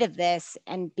spite of this,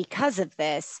 and because of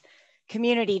this,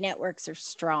 community networks are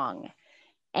strong,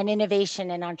 and innovation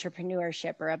and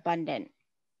entrepreneurship are abundant.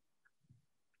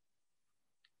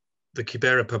 The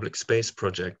Kibera Public Space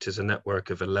Project is a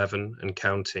network of 11 and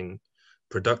counting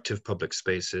productive public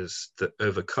spaces that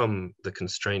overcome the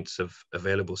constraints of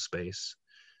available space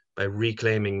by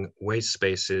reclaiming waste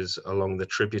spaces along the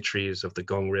tributaries of the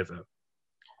Gong River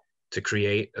to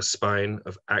create a spine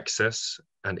of access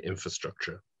and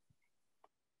infrastructure.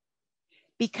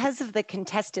 Because of the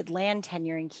contested land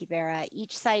tenure in Kibera,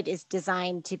 each site is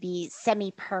designed to be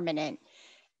semi-permanent,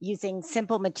 using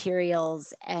simple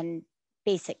materials and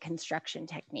basic construction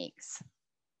techniques.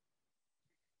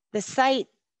 The sites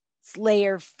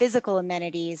layer physical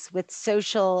amenities with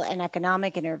social and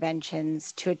economic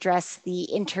interventions to address the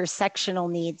intersectional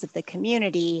needs of the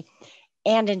community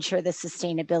and ensure the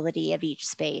sustainability of each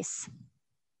space.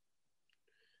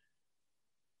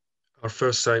 Our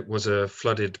first site was a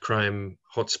flooded crime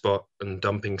hotspot and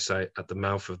dumping site at the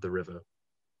mouth of the river,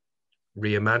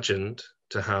 reimagined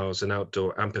to house an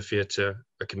outdoor amphitheater,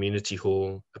 a community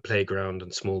hall, a playground,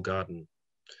 and small garden.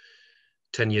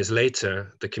 10 years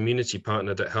later, the community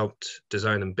partner that helped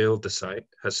design and build the site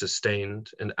has sustained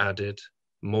and added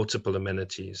multiple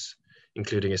amenities,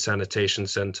 including a sanitation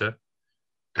center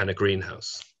and a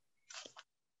greenhouse.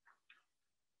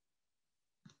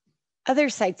 Other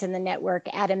sites in the network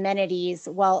add amenities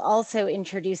while also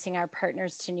introducing our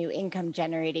partners to new income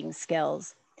generating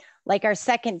skills, like our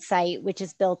second site, which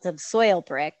is built of soil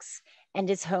bricks and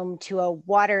is home to a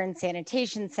water and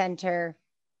sanitation center,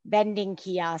 vending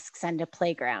kiosks, and a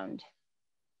playground.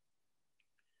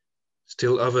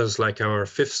 Still others, like our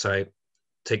fifth site,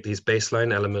 take these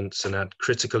baseline elements and add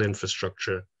critical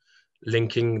infrastructure,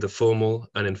 linking the formal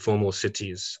and informal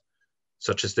cities,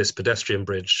 such as this pedestrian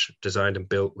bridge designed and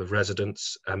built with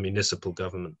residents and municipal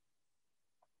government.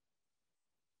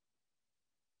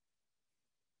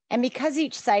 And because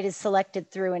each site is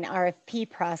selected through an RFP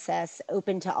process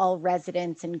open to all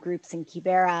residents and groups in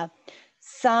Kibera,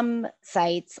 some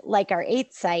sites, like our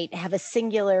eighth site, have a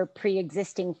singular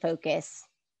pre-existing focus,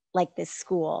 like this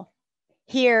school.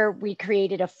 Here, we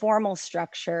created a formal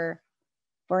structure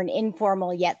for an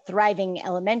informal yet thriving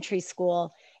elementary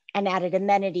school and added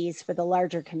amenities for the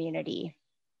larger community.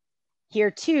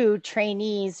 Here too,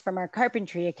 trainees from our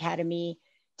carpentry academy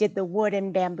did the wood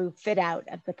and bamboo fit out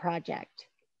of the project.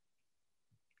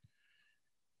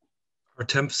 Our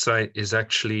 10th site is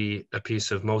actually a piece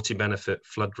of multi-benefit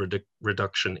flood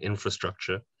reduction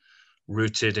infrastructure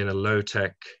rooted in a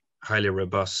low-tech, highly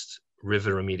robust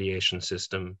river remediation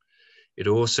system It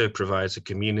also provides a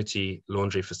community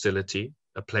laundry facility,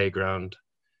 a playground,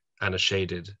 and a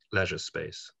shaded leisure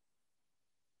space.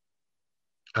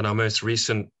 And our most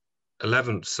recent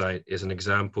 11th site is an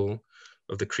example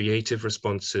of the creative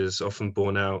responses often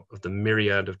born out of the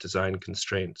myriad of design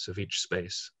constraints of each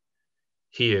space.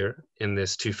 Here, in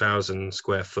this 2,000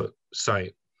 square foot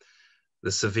site,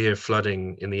 the severe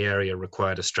flooding in the area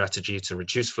required a strategy to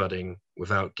reduce flooding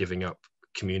without giving up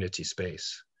community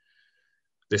space.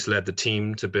 This led the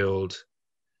team to build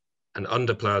an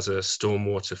underplaza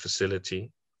stormwater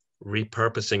facility,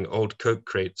 repurposing old Coke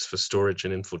crates for storage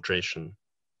and infiltration.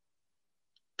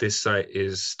 This site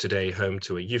is today home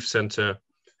to a youth center,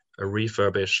 a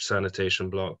refurbished sanitation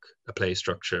block, a play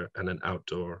structure, and an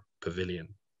outdoor pavilion.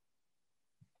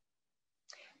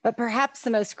 But perhaps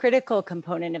the most critical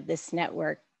component of this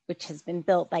network, which has been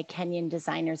built by Kenyan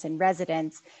designers and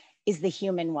residents, is the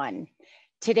human one.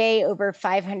 Today, over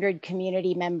 500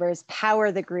 community members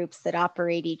power the groups that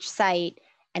operate each site,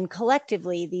 and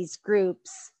collectively, these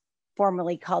groups,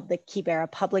 formerly called the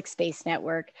Kibera Public Space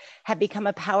Network, have become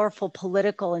a powerful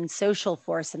political and social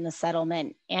force in the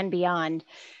settlement and beyond.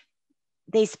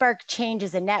 They spark change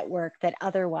as a network that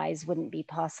otherwise wouldn't be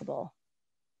possible.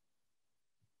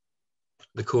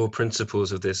 The core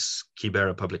principles of this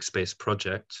Kibera Public Space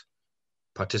project,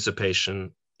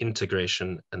 participation,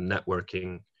 integration, and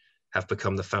networking, have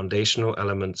become the foundational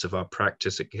elements of our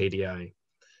practice at KDI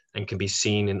and can be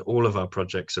seen in all of our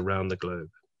projects around the globe.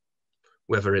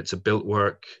 Whether it's a built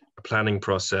work, a planning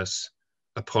process,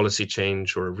 a policy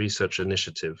change, or a research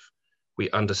initiative, we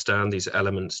understand these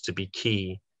elements to be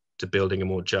key to building a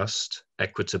more just,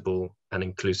 equitable, and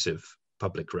inclusive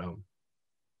public realm.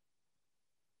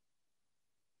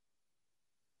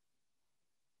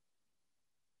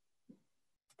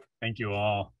 Thank you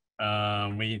all.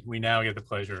 We now get the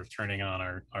pleasure of turning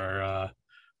on our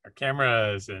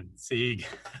cameras and seeing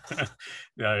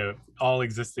all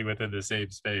existing within the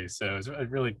same space. So it's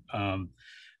really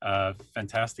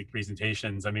fantastic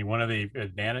presentations. I mean, one of the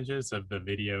advantages of the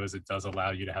video is it does allow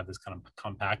you to have this kind of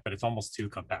compact, but it's almost too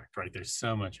compact, right? There's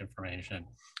so much information.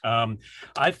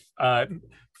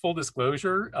 Full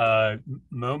disclosure,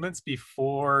 moments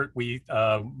before we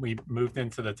moved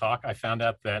into the talk, I found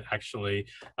out that actually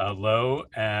Lo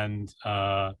and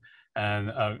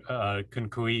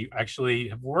Kounkuey actually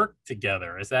have worked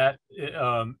together. Is that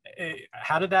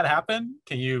how did that happen?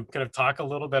 Can you kind of talk a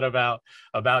little bit about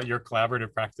your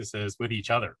collaborative practices with each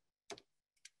other?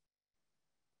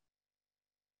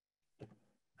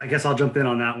 I guess I'll jump in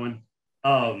on that one.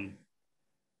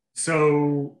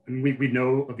 So we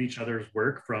know of each other's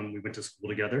work from we went to school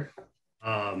together,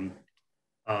 and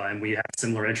we had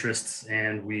similar interests,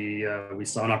 and we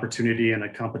saw an opportunity in a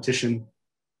competition.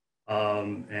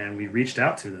 And we reached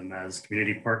out to them as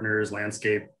community partners,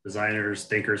 landscape designers,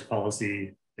 thinkers,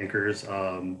 policy thinkers,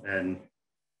 and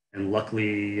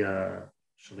luckily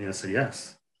Chelina said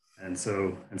yes. And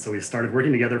so we started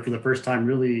working together for the first time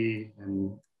really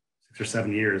in 6 or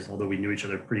 7 years, although we knew each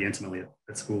other pretty intimately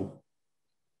at school.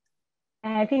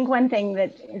 And I think one thing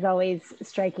that is always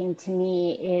striking to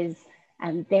me is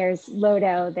there's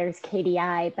Lodo, there's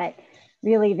KDI, but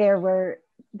really there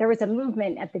was a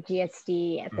movement at the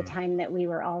GSD at the time that we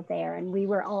were all there, and we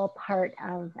were all part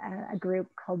of a group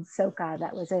called SOCA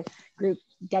that was a group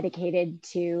dedicated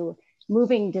to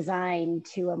moving design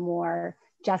to a more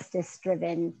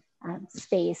justice-driven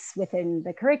space within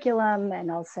the curriculum and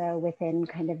also within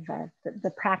kind of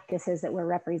the practices that were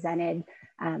represented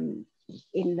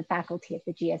in the faculty at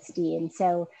the GSD. And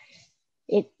so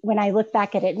when I look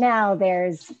back at it now,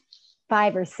 there's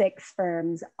 5 or 6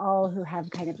 firms, all who have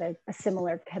kind of a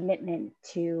similar commitment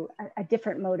to a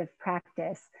different mode of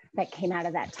practice that came out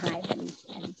of that time.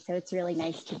 And so it's really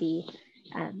nice to be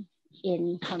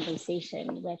in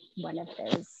conversation with one of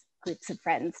those groups of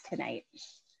friends tonight.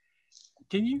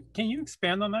 Can you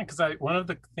expand on that? Because one of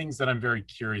the things that I'm very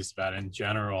curious about in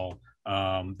general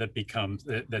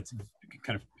that's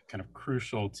kind of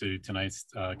crucial to tonight's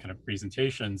kind of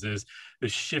presentations is the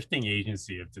shifting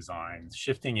agency of design,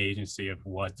 shifting agency of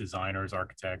what designers,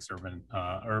 architects,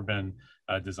 urban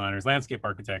designers, landscape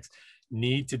architects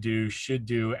need to do, should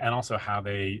do, and also how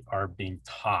they are being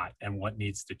taught and what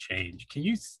needs to change. Can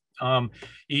you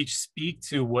each speak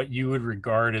to what you would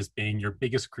regard as being your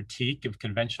biggest critique of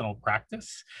conventional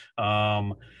practice,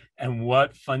 and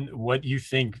what you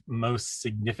think most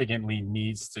significantly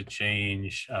needs to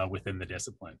change within the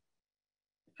discipline?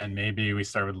 And maybe we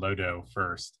start with Lodo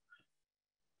first.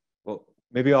 Well,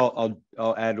 maybe I'll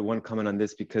add one comment on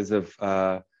this because of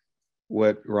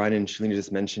what Ryan and Chelina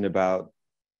just mentioned about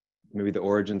maybe the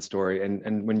origin story.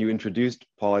 And when you introduced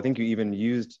Paul, I think you even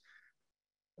used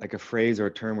like a phrase or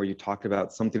a term where you talked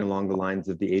about something along the lines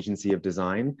of the agency of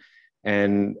design.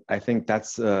 And I think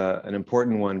that's an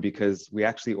important one, because we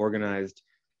actually organized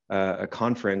a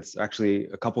conference, actually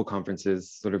a couple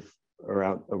conferences sort of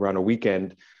around a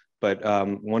weekend, but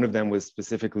one of them was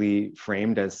specifically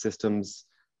framed as systems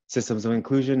of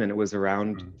inclusion, and it was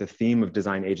around the theme of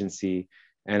design agency.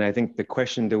 And I think the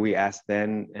question that we asked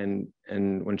then, and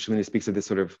when Chelina speaks of this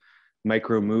sort of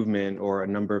micro movement or a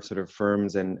number of sort of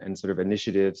firms and sort of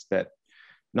initiatives that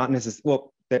not necessarily,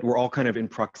 well, that were all kind of in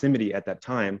proximity at that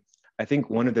time, I think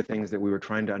one of the things that we were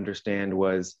trying to understand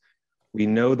was, we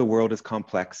know the world is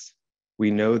complex.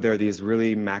 We know there are these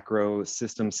really macro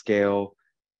system scale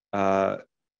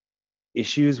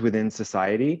issues within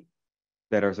society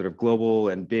that are sort of global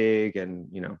and big, and,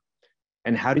 you know,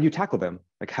 and how do you tackle them?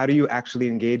 Like, how do you actually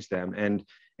engage them?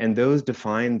 And those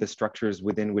define the structures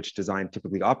within which design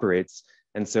typically operates.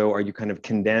 And so are you kind of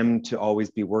condemned to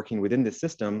always be working within the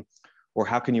system, or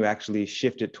how can you actually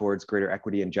shift it towards greater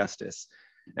equity and justice?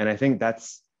 And I think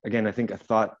that's, again, I think a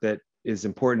thought that is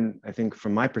important, I think,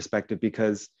 from my perspective,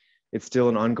 because it's still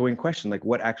an ongoing question, like,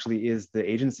 what actually is the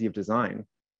agency of design?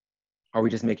 Are we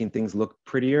just making things look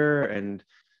prettier? And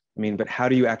I mean, but how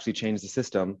do you actually change the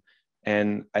system?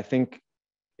 And I think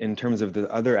in terms of the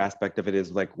other aspect of it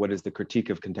is like, what is the critique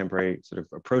of contemporary sort of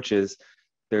approaches?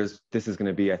 This is going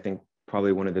to be, I think,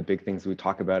 probably one of the big things we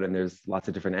talk about, and there's lots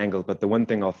of different angles. But the one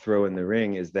thing I'll throw in the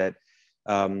ring is that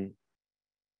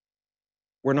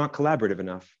we're not collaborative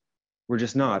enough. We're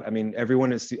just not. I mean,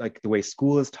 everyone is, like the way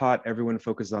school is taught, everyone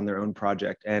focuses on their own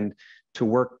project, and to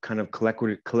work kind of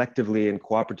collectively and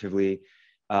cooperatively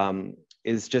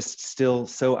is just still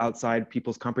so outside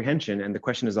people's comprehension. And the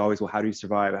question is always, well, how do you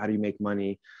survive? How do you make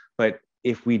money? But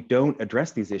if we don't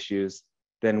address these issues,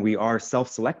 then we are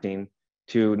self-selecting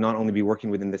to not only be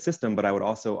working within the system, but I would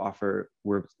also offer,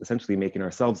 we're essentially making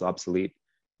ourselves obsolete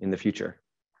in the future.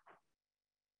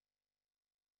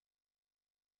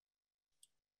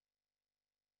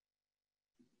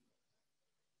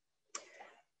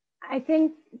 I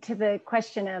think to the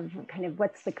question of kind of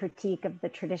what's the critique of the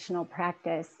traditional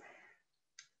practice,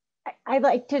 I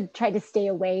like to try to stay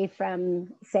away from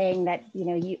saying that, you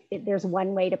know, there's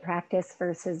one way to practice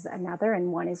versus another,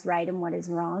 and one is right and one is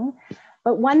wrong.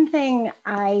 But one thing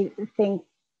I think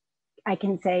I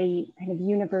can say kind of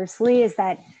universally is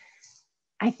that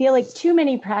I feel like too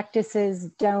many practices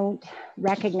don't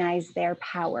recognize their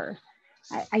power.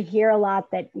 I hear a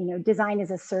lot that, you know, design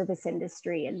is a service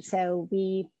industry, and so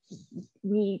we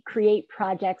create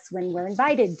projects when we're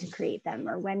invited to create them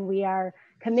or when we are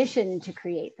commissioned to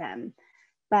create them.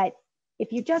 But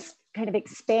if you just kind of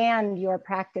expand your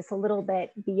practice a little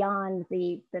bit beyond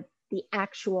the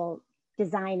actual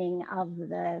designing of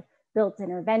the built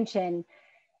intervention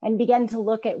and begin to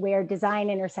look at where design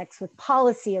intersects with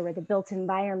policy, or where the built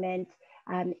environment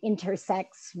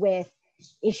intersects with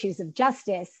issues of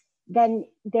justice, then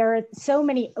there are so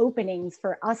many openings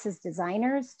for us as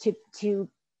designers to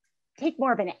take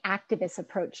more of an activist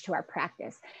approach to our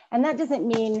practice. And that doesn't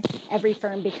mean every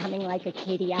firm becoming like a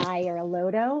KDI or a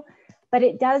Lodo, but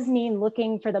it does mean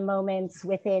looking for the moments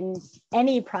within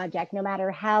any project, no matter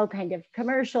how kind of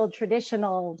commercial,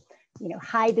 traditional, you know,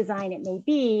 high design it may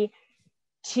be,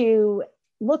 to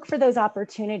look for those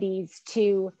opportunities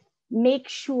to make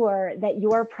sure that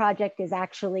your project is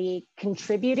actually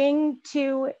contributing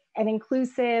to an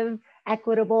inclusive,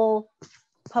 equitable,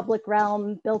 public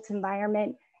realm built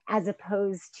environment, as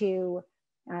opposed to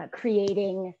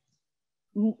creating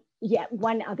yet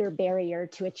one other barrier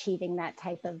to achieving that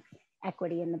type of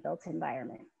equity in the built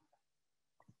environment.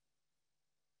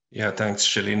 Yeah, thanks,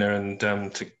 Chelina. And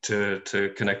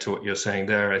to connect to what you're saying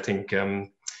there, I think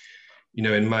you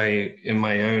know, in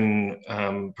my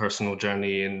own personal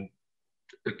journey, in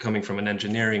coming from an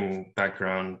engineering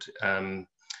background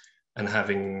and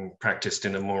having practiced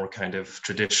in a more kind of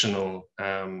traditional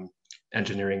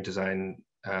engineering design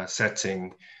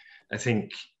setting, I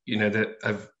think, you know,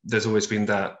 that there's always been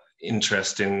that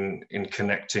interest in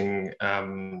connecting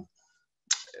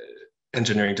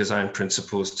engineering design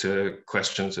principles to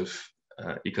questions of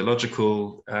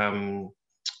ecological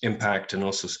impact and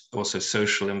also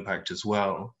social impact as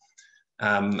well.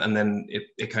 And then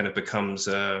it kind of becomes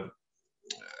an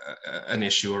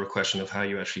issue or a question of how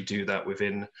you actually do that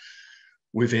within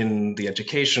the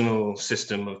educational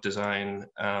system of design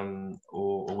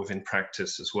or within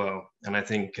practice as well. And I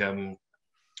think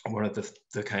one of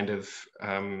the kind of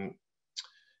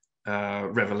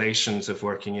revelations of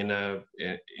working in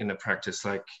a practice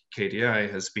like KDI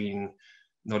has been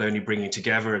not only bringing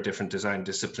together different design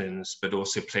disciplines, but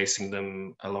also placing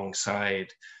them alongside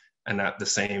and at the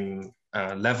same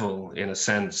level, in a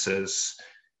sense, as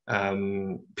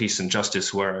peace and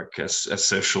justice work, as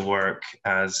social work,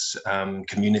 as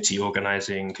community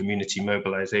organizing, community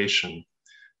mobilization.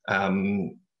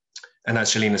 And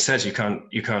as Chelina says, you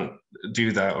can't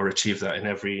do that or achieve that in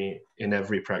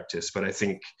every practice. But I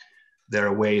think there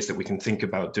are ways that we can think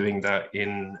about doing that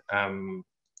in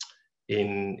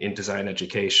design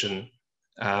education,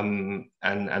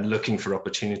 and looking for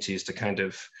opportunities to kind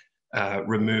of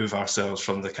remove ourselves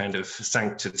from the kind of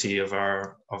sanctity of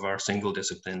our single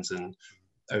disciplines and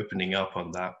opening up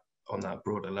on that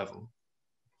broader level.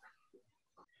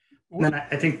 And then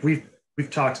I think we've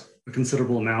talked a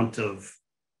considerable amount of,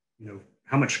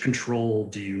 how much control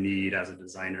do you need as a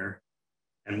designer?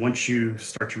 And once you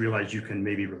start to realize you can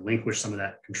maybe relinquish some of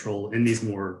that control in these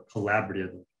more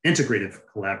integrative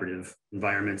collaborative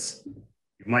environments,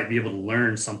 you might be able to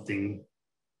learn something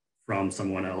from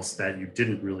someone else that you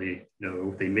didn't really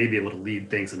know. They may be able to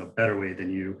lead things in a better way than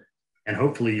you. And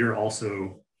hopefully you're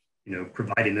also,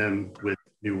 providing them with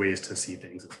new ways to see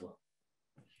things as well.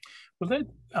 Well, that,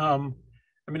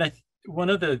 one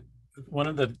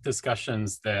of the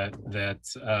discussions that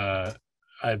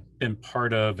I've been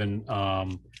part of, and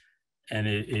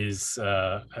it is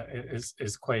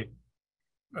quite,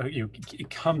 it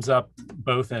comes up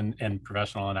both in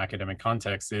professional and academic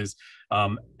contexts, is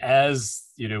as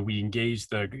we engage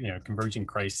the converging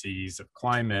crises of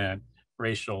climate,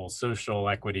 racial, social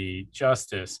equity,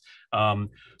 justice.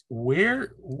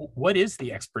 What is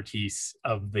the expertise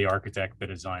of the architect, the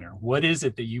designer? What is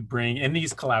it that you bring in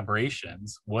these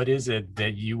collaborations? What is it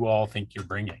that you all think you're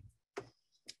bringing?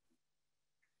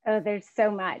 Oh, there's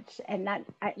so much, and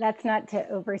that's not to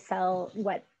oversell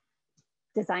what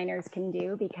designers can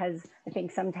do, because I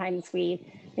think sometimes we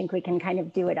think we can kind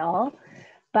of do it all.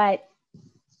 But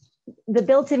the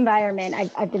built environment,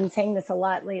 I've been saying this a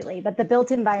lot lately, but the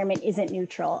built environment isn't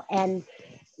neutral, and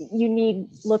you need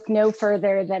look no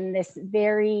further than this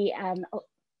very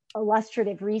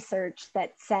illustrative research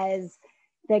that says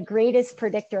the greatest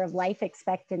predictor of life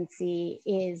expectancy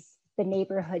is the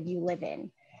neighborhood you live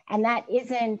in. And that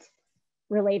isn't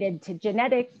related to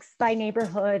genetics by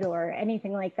neighborhood or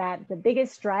anything like that. The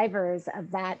biggest drivers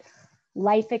of that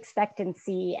life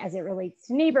expectancy as it relates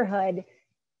to neighborhood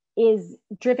is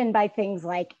driven by things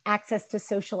like access to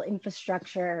social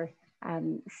infrastructure,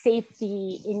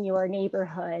 safety in your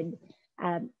neighborhood,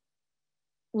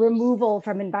 removal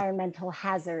from environmental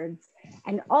hazards.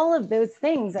 And all of those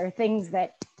things are things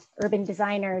that urban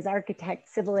designers,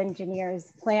 architects, civil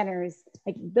engineers, planners,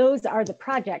 like those are the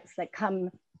projects that come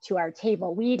to our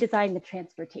table. We design the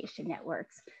transportation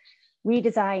networks. We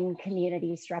design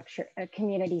community structure,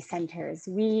 community centers.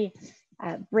 We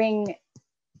bring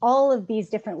all of these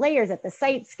different layers at the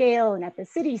site scale and at the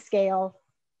city scale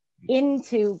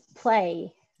into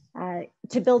play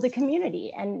to build a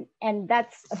community. And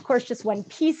that's, of course, just one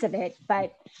piece of it,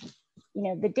 but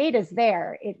the data's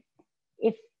there.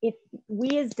 If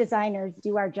we as designers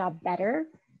do our job better,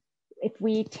 if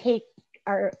we take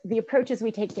the approaches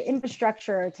we take to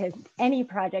infrastructure or to any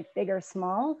project, big or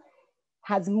small,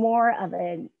 has more of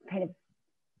a kind of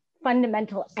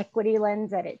fundamental equity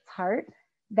lens at its heart,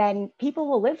 then people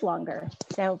will live longer.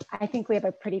 So I think we have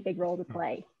a pretty big role to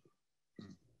play.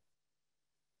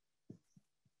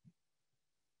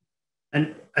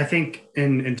 And I think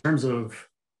in terms of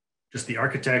just the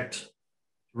architect's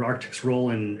role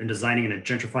in designing in a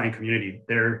gentrifying community,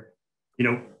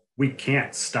 we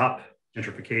can't stop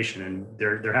gentrification, and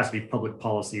there has to be public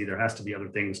policy, there has to be other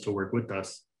things to work with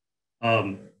us.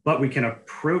 But we can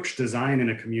approach design in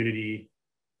a community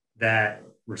that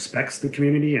respects the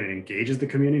community and engages the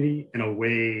community in a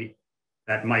way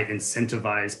that might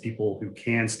incentivize people who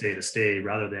can stay to stay,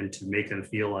 rather than to make them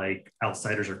feel like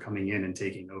outsiders are coming in and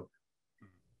taking over.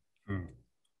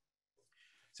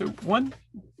 So one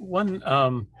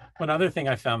other thing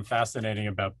I found fascinating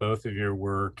about both of your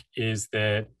work is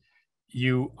that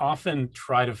you often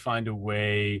try to find a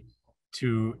way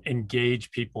to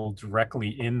engage people directly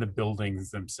in the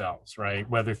buildings themselves, right?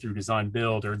 Whether through design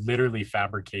build or literally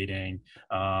fabricating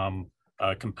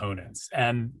components,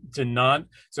 and to not,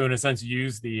 so in a sense,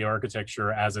 use the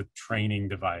architecture as a training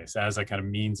device, as a kind of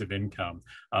means of income.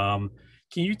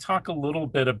 Can you talk a little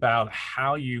bit about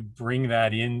how you bring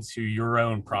that into your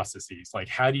own processes? Like,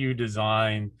 how do you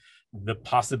design the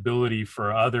possibility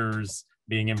for others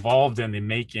being involved in the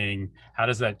making? How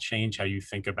does that change how you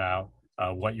think about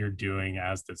what you're doing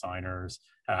as designers,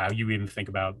 how you even think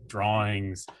about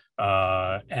drawings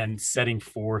and setting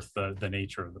forth the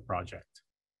nature of the project?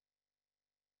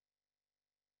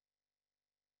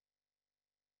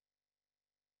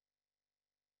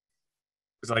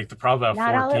 It's like the problem Not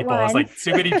about all four at people. It's like once.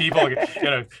 too many people.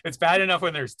 It's bad enough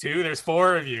when there's two. There's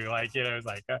four of you. It's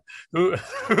like who,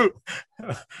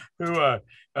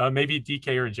 maybe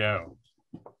DK or Joe.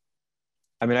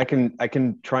 I mean, I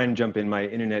can try and jump in. My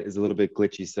internet is a little bit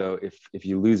glitchy, so if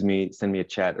you lose me, send me a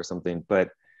chat or something.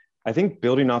 But I think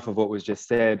building off of what was just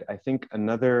said, I think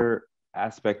another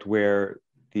aspect where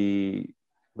the,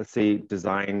 let's say,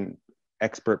 design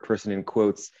expert person in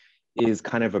quotes is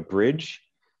kind of a bridge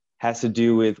has to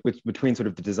do with between sort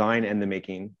of the design and the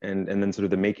making, and then sort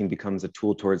of the making becomes a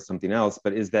tool towards something else.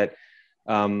 But is that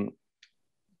the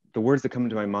words that come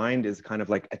into my mind is kind of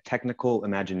like a technical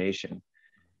imagination.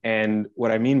 And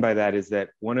what I mean by that is that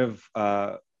one of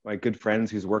my good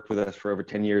friends who's worked with us for over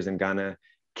 10 years in Ghana,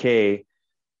 Kay,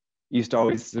 used to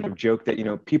always sort of joke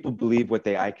that, people believe what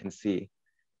they eye can see,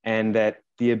 and that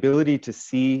the ability to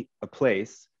see a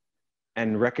place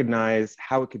and recognize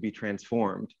how it could be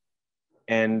transformed,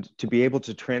 and to be able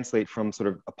to translate from sort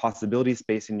of a possibility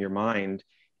space in your mind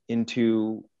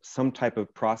into some type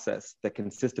of process that can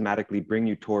systematically bring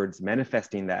you towards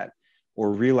manifesting that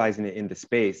or realizing it in the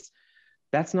space.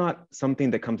 That's not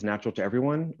something that comes natural to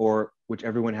everyone, or which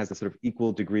everyone has a sort of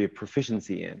equal degree of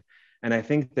proficiency in. And I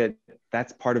think that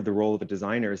that's part of the role of a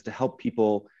designer, is to help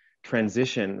people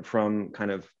transition from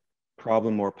kind of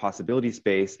problem or possibility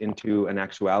space into an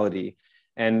actuality.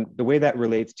 And the way that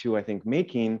relates to, I think,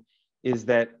 making is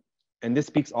that, and this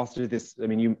speaks also to this, I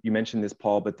mean, you mentioned this,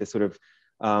 Paul, but this sort of,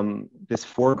 this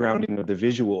foregrounding of the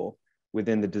visual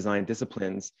within the design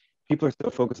disciplines, people are so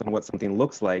focused on what something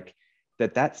looks like,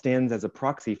 that stands as a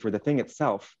proxy for the thing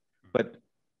itself. But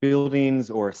buildings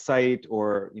or a site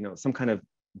or some kind of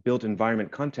built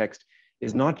environment context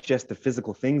is not just the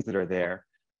physical things that are there,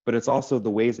 but it's also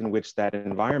the ways in which that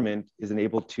environment is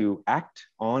able to act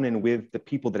on and with the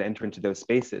people that enter into those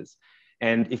spaces.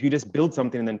 And if you just build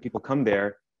something and then people come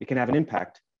there, it can have an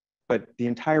impact. But the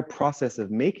entire process of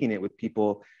making it with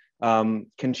people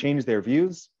can change their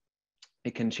views,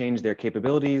 it can change their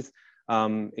capabilities,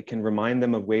 it can remind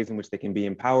them of ways in which they can be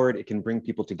empowered, it can bring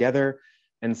people together.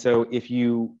 And so if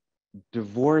you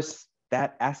divorce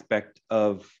that aspect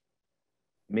of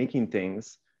making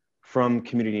things from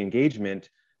community engagement,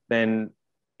 then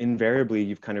invariably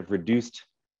you've kind of reduced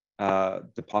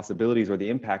the possibilities or the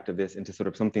impact of this into sort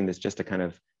of something that's just a kind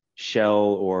of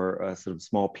shell or a sort of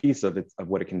small piece of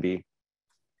what it can be.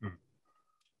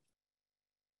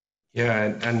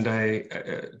 Yeah, and I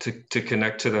to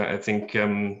connect to that, I think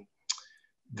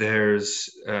there's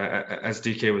as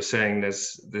DK was saying,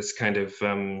 there's this kind of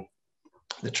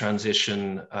the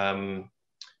transition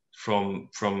from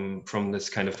this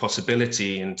kind of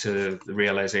possibility into the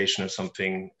realization of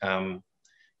something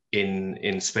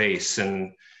in space.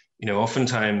 And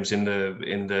oftentimes in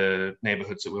the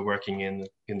neighborhoods that we're working in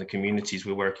the communities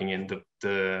we're working in,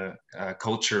 the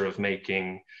culture of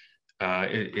making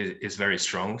is very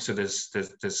strong. So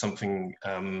there's something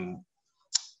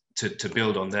to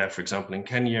build on there. For example, in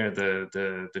Kenya,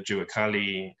 the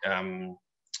Juakali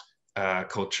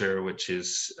culture, which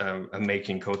is a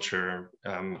making culture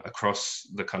across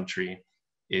the country,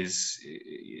 is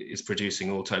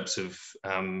producing all types of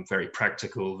very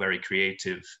practical, very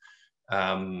creative,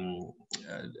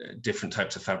 different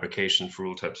types of fabrication for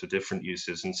all types of different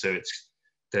uses. And so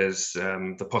there's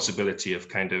the possibility of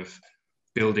kind of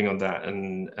building on that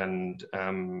and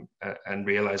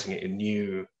realizing it in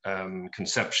new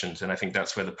conceptions. And I think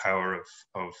that's where the power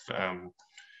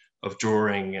of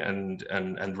drawing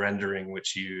and rendering,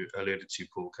 which you alluded to,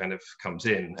 Paul, kind of comes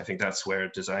in. I think that's where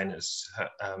designers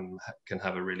can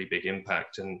have a really big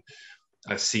impact. And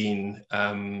I've seen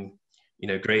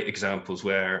great examples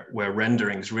where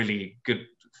renderings, really good,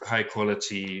 high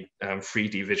quality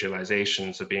 3D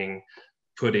visualizations are being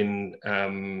put in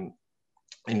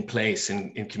place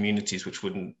in communities which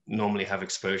wouldn't normally have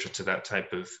exposure to that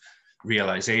type of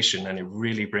realization. And it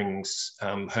really brings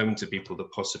home to people the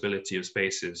possibility of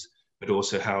spaces, but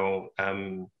also how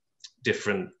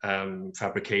different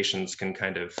fabrications can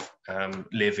kind of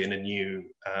live in a new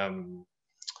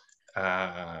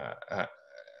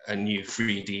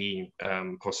 3D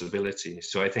possibility.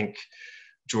 So I think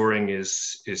drawing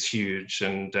is huge.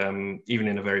 And even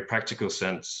in a very practical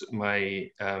sense,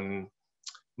 my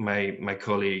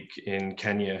colleague in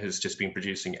Kenya has just been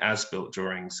producing as-built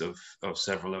drawings of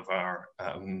several of our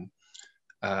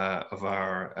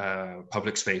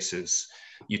public spaces,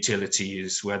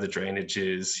 utilities, where the drainage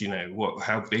is,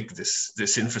 how big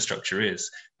this infrastructure is.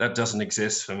 That doesn't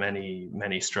exist for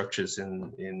many structures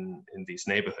in these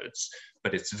neighborhoods,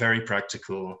 but it's very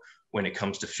practical when it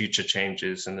comes to future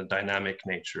changes and the dynamic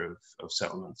nature of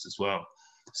settlements as well.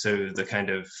 So the kind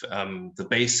of the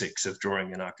basics of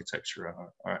drawing and architecture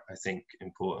are, I think,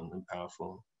 important and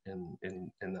powerful in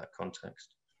that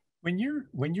context. When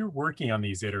you're working on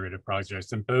these iterative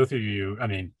projects, and both of you, I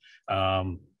mean,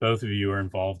 both of you are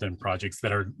involved in projects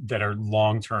that are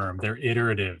long term. They're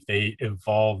iterative. They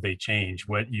evolve. They change.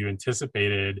 What you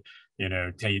anticipated,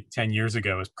 10 years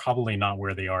ago is probably not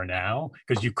where they are now,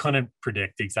 because you couldn't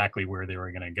predict exactly where they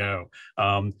were going to go.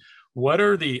 What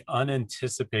are the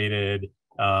unanticipated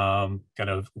kind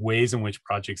of ways in which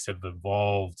projects have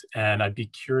evolved? And I'd be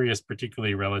curious,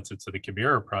 particularly relative to the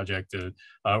Kibera project,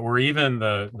 or even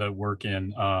the work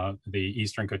in the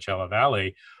Eastern Coachella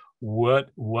Valley. What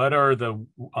are the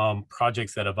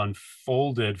projects that have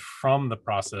unfolded from the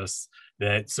process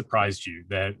that surprised you,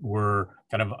 that were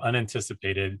kind of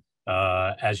unanticipated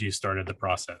as you started the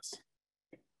process?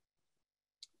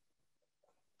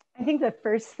 I think the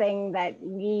first thing that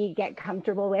we get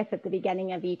comfortable with at the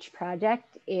beginning of each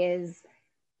project is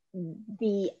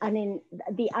the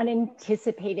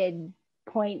unanticipated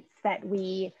points that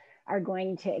we are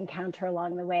going to encounter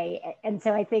along the way. And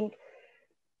so I think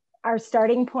our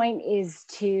starting point is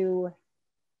to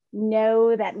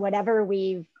know that whatever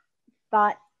we've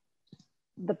thought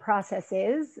the process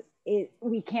is,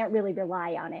 we can't really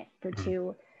rely on it for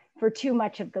too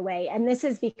much of the way. And this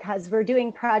is because we're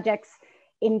doing projects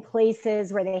in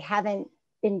places where they haven't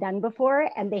been done before,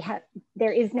 and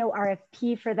there is no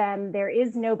RFP for them. There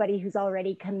is nobody who's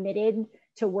already committed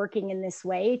to working in this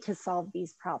way to solve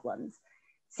these problems.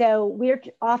 So we're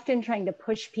often trying to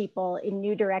push people in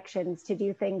new directions to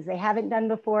do things they haven't done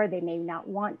before, they may not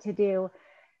want to do.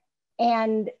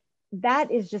 And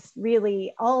that is just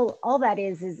really, all that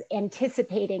is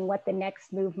anticipating what the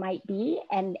next move might be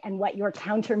and what your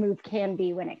counter move can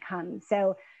be when it comes.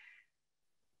 So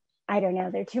I don't know,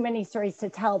 there are too many stories to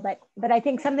tell, but I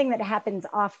think something that happens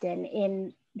often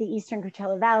in the Eastern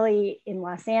Coachella Valley, in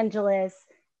Los Angeles,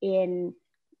 in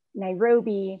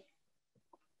Nairobi,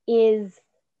 is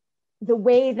the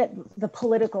way that the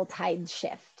political tides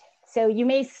shift. So you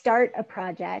may start a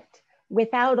project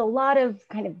without a lot of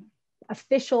kind of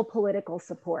official political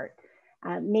support.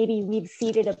 Maybe we've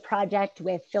seeded a project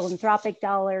with philanthropic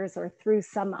dollars or through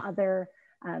some other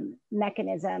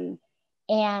mechanism,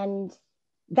 and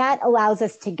that allows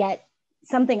us to get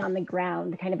something on the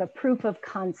ground, kind of a proof of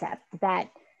concept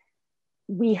that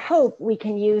we hope we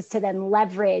can use to then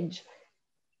leverage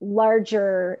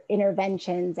larger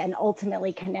interventions and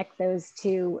ultimately connect those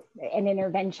to an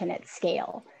intervention at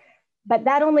scale. But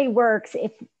that only works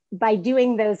if by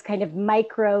doing those kind of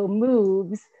micro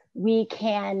moves, we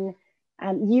can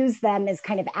use them as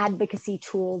kind of advocacy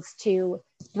tools to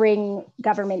bring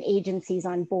government agencies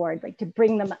on board, like to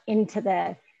bring them into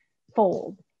the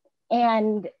fold.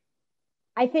 And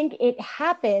I think it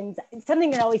happens,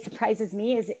 something that always surprises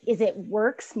me is it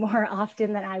works more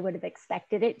often than I would have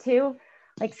expected it to.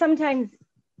 Like sometimes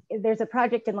there's a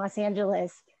project in Los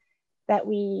Angeles that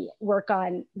we work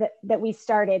on that we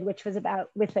started, which was about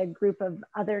with a group of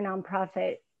other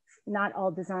nonprofits, not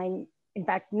all design, in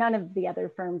fact, none of the other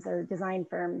firms are design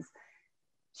firms,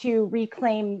 to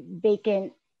reclaim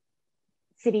vacant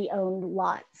city-owned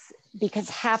lots, because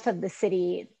half of the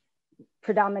city,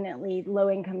 predominantly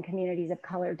low-income communities of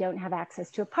color, don't have access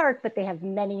to a park, but they have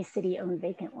many city-owned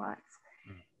vacant lots.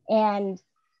 And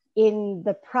in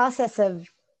the process of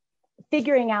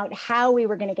figuring out how we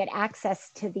were going to get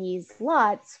access to these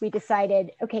lots, we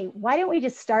decided, okay, why don't we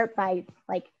just start by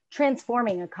like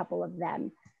transforming a couple of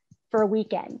them for a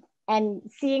weekend and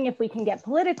seeing if we can get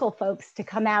political folks to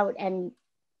come out and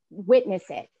witness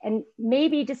it. And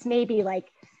maybe, just maybe, like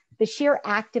the sheer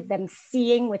act of them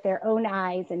seeing with their own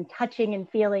eyes and touching and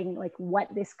feeling like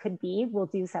what this could be will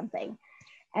do something.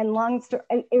 And long story,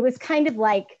 it was kind of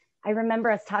like, I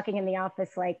remember us talking in the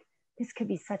office, like, this could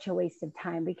be such a waste of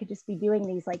time. We could just be doing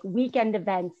these like weekend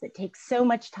events that take so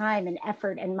much time and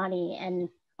effort and money and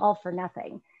all for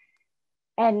nothing.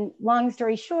 And long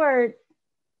story short,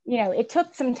 you know, it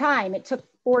took some time. It took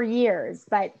 4 years,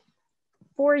 but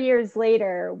 4 years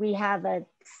later, we have a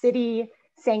city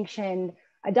sanctioned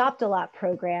adopt-a-lot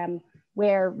program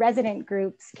where resident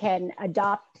groups can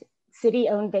adopt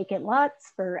city-owned vacant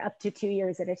lots for up to 2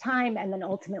 years at a time, and then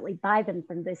ultimately buy them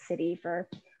from the city for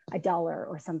 $1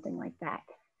 or something like that.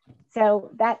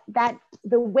 So that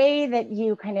the way that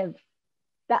you kind of,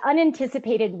 the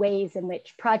unanticipated ways in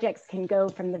which projects can go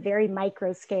from the very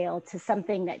micro scale to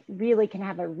something that really can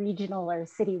have a regional or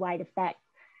citywide effect.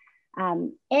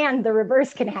 And the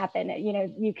reverse can happen. You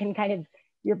know, you can kind of,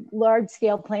 your large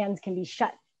scale plans can be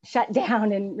shut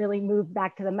down and really move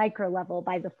back to the micro level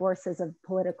by the forces of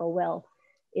political will,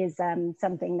 is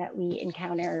something that we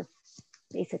encounter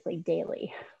basically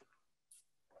daily.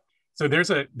 So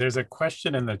there's a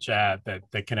question in the chat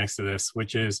that connects to this,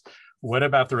 which is, what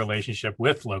about the relationship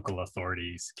with local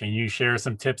authorities? Can you share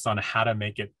some tips on how to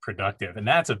make it productive? And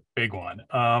that's a big one.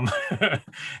 And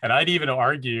I'd even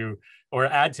argue or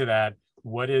add to that,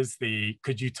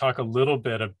 could you talk a little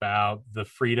bit about the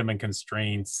freedom and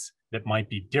constraints that might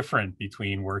be different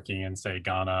between working in, say,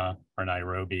 Ghana or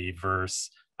Nairobi versus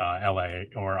LA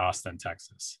or Austin,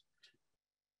 Texas?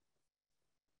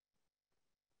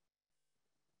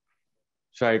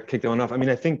 Should I kick that one off? I mean,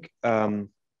 I think,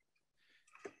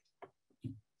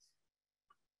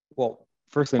 well,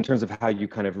 firstly, in terms of how you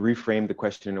kind of reframe the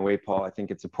question in a way, Paul, I think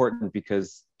it's important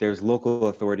because there's local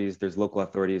authorities,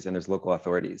 and there's local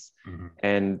authorities. Mm-hmm.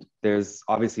 And there's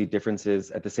obviously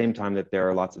differences at the same time that there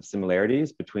are lots of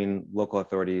similarities between local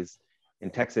authorities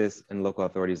in Texas and local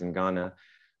authorities in Ghana.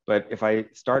 But if I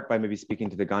start by maybe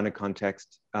speaking to the Ghana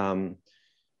context, I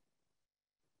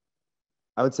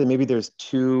would say maybe there's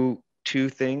two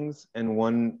things, and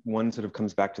one sort of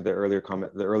comes back to the earlier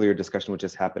comment, the earlier discussion which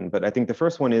just happened. But I think the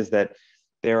first one is that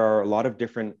there are a lot of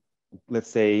different, let's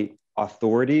say,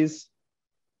 authorities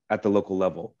at the local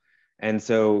level. And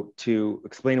so to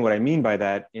explain what I mean by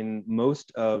that, in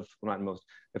most of, well, not most,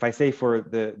 if I say for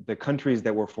the countries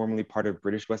that were formerly part of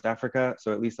British West Africa,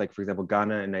 so at least like, for example,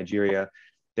 Ghana and Nigeria,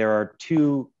 there are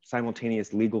two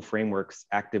simultaneous legal frameworks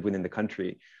active within the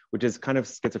country, which is kind of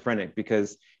schizophrenic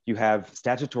because you have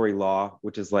statutory law,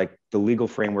 which is like the legal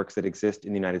frameworks that exist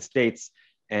in the United States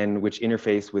and which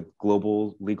interface with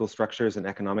global legal structures and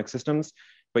economic systems.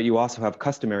 But you also have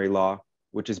customary law,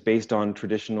 which is based on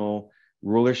traditional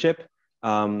rulership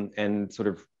and sort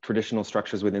of traditional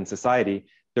structures within society.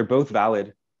 They're both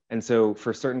valid. And so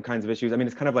for certain kinds of issues, I mean,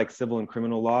 it's kind of like civil and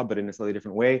criminal law, but in a slightly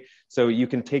different way. So you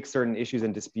can take certain issues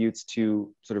and disputes to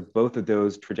sort of both of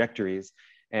those trajectories.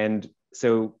 And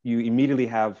so you immediately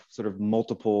have sort of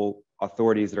multiple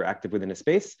authorities that are active within a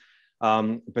space.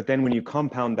 But then when you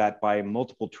compound that by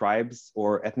multiple tribes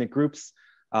or ethnic groups,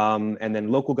 and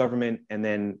then local government, and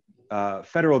then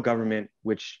federal government,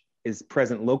 which is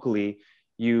present locally,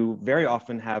 you very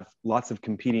often have lots of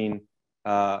competing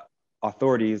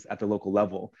authorities at the local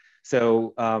level.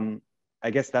 So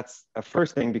I guess that's a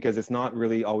first thing, because it's not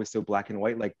really always so black and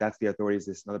white, like that's the authorities,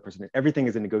 this another person. Everything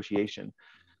is a negotiation.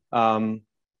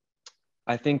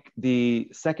 I think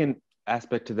the second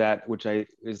aspect to that, which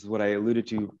is what I alluded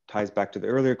to, ties back to the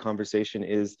earlier conversation,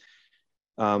 is,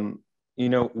 you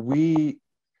know,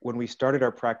 when we started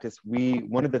our practice,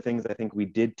 one of the things I think we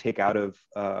did take out of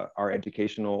our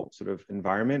educational sort of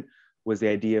environment was the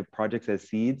idea of projects as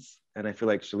seeds. And I feel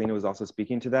like Chelina was also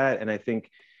speaking to that. And I think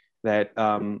that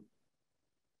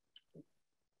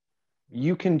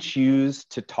you can choose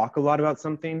to talk a lot about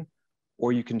something,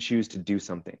 or you can choose to do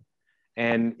something.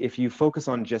 And if you focus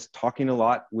on just talking a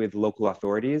lot with local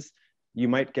authorities, you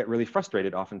might get really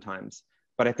frustrated oftentimes.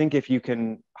 But I think if you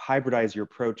can hybridize your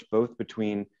approach both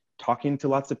between talking to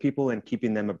lots of people and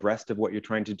keeping them abreast of what you're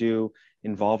trying to do,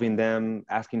 involving them,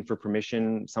 asking for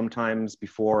permission sometimes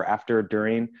before, after,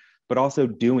 during, but also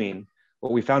doing,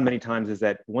 what we found many times is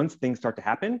that once things start to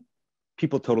happen,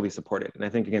 people totally support it. And I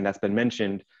think, again, that's been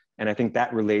mentioned. And I think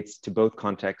that relates to both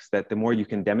contexts, that the more you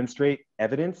can demonstrate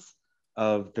evidence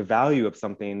of the value of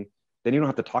something, then you don't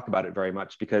have to talk about it very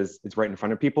much because it's right in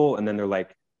front of people. And then they're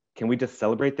like, can we just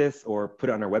celebrate this or put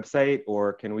it on our website,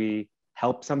 or can we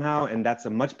help somehow? And that's a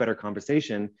much better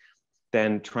conversation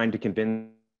than trying to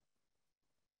convince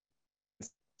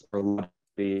or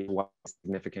be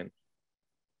significant.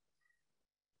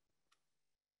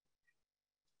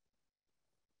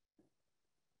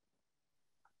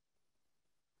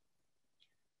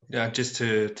 Yeah, just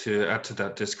to add to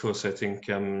that discourse, I think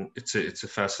it's a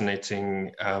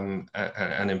fascinating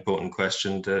and important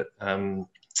question that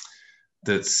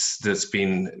that's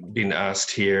been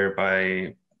asked here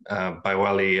by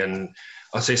Wally, and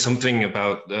I'll say something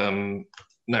about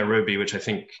Nairobi, which I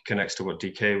think connects to what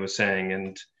DK was saying.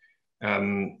 And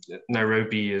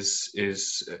Nairobi was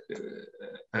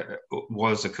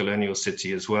a colonial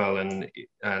city as well, and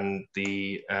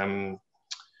the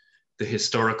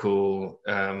historical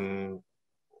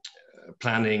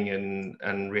planning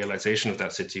and realization of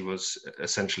that city was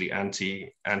essentially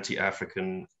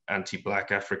anti-African,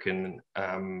 anti-Black African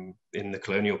in the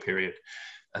colonial period.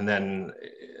 And then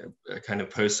a kind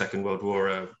of post-Second World War,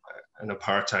 an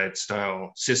apartheid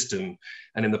style system.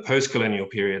 And in the post-colonial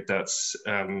period, that's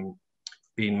been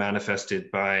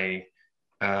manifested by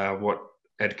what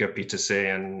Edgar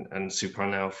Pieterse and Sue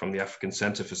Parnell from the African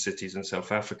Center for Cities in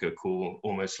South Africa call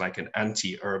almost like an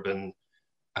anti-urban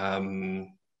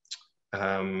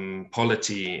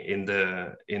polity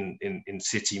in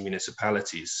city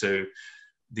municipalities. So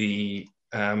the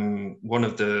one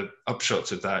of the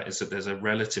upshots of that is that there's a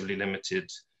relatively limited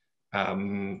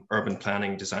urban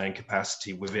planning design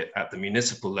capacity with it at the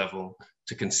municipal level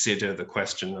to consider the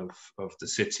question of the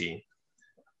city.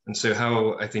 And so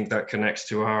how I think that connects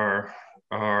to our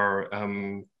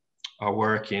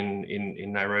work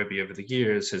in Nairobi over the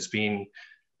years has been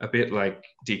a bit like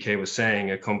DK was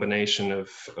saying, a combination of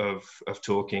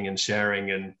talking and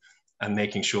sharing and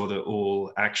making sure that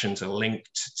all actions are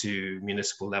linked to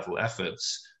municipal level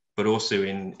efforts, but also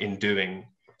in doing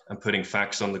and putting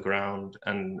facts on the ground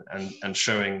and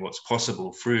showing what's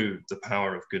possible through the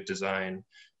power of good design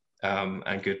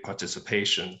and good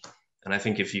participation. And I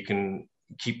think if you can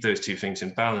keep those two things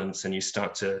in balance and you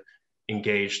start to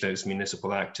engage those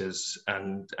municipal actors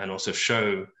and also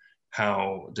show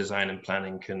how design and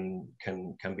planning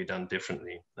can be done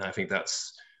differently. And I think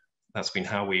that's been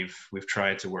how we've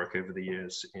tried to work over the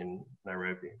years in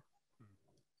Nairobi.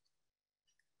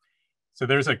 So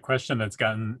there's a question that's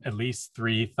gotten at least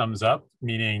 3 thumbs up,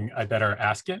 meaning I better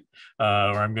ask it or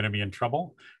I'm going to be in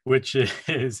trouble, which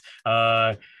is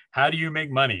how do you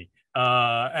make money?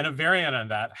 And a variant on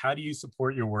that, how do you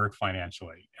support your work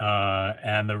financially?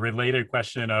 And the related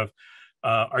question of,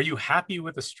 are you happy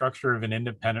with the structure of an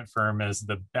independent firm as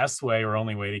the best way or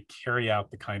only way to carry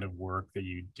out the kind of work that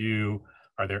you do?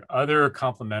 Are there other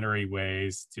complementary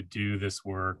ways to do this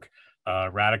work?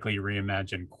 Radically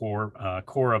reimagine core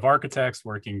of architects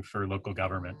working for local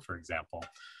government, for example.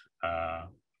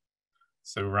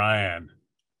 So Ryan,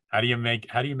 how do you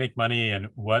make money, and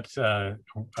what about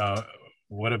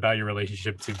your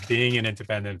relationship to being an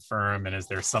independent firm? And is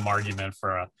there some argument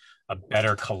for a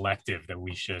better collective that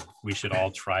we should all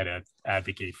try to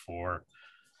advocate for?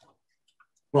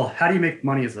 Well, how do you make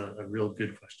money is a real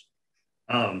good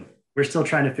question. We're still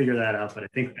trying to figure that out, but I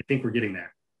think we're getting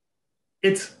there.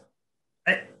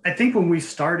 I think when we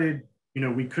started,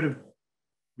 we could have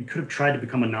tried to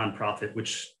become a nonprofit,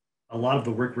 which a lot of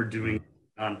the work we're doing is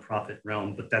nonprofit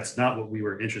realm, but that's not what we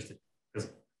were interested in.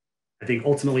 Because I think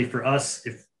ultimately for us,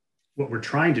 if what we're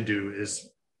trying to do is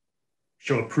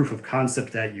show a proof of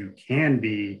concept that you can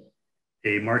be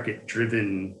a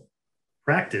market-driven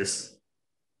practice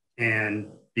and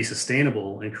be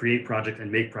sustainable and create projects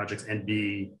and make projects and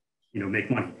make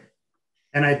money.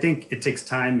 And I think it takes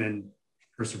time and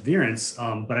perseverance,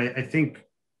 but I think,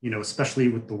 especially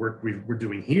with the work we're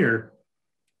doing here,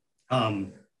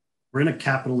 we're in a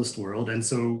capitalist world. And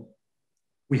so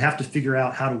we have to figure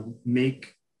out how to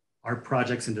make our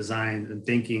projects and design and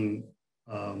thinking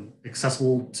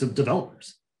accessible to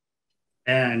developers.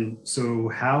 And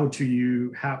so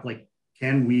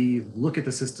can we look at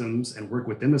the systems and work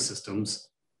within the systems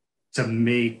to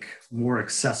make more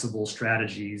accessible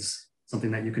strategies,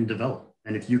 something that you can develop?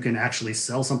 And if you can actually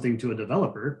sell something to a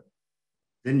developer,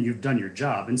 then you've done your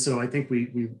job. And so I think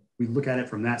we look at it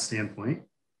from that standpoint.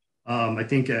 I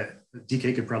think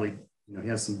DK could probably, he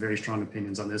has some very strong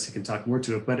opinions on this. He can talk more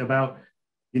to it, but about,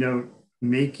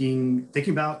 thinking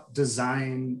about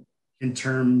design in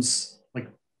terms like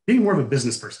being more of a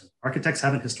business person. Architects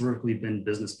haven't historically been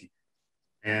business people,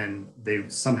 and they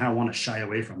somehow want to shy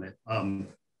away from it.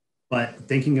 But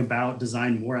thinking about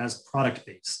design more as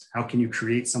product-based. How can you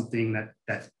create something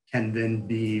that can then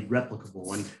be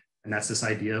replicable? And that's this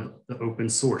idea of the open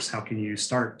source. How can you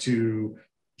start to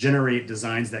generate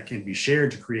designs that can be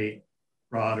shared to create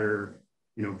broader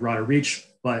reach,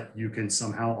 but you can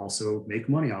somehow also make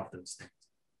money off those things.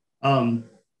 And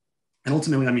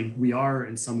ultimately, we are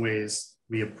in some ways,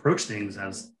 we approach things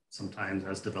sometimes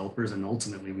as developers, and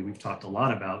ultimately we've talked a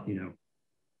lot about, do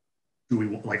we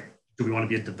want to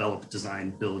be a develop,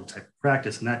 design, build type of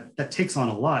practice? And that takes on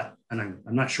a lot. And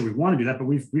I'm not sure we want to do that, but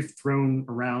we've thrown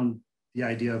around the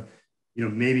idea of,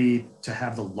 maybe to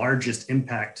have the largest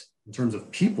impact in terms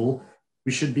of people,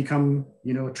 we should become,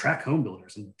 tract home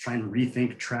builders and try and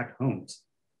rethink tract homes.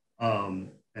 So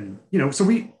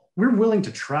we're willing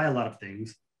to try a lot of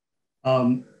things.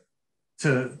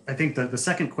 I think the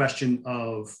second question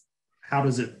of how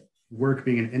does it work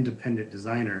being an independent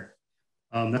designer?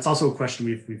 That's also a question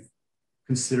we've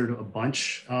considered a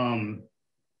bunch.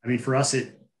 For us,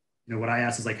 what I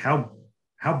ask is like, how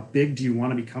big do you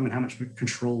want to become and how much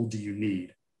control do you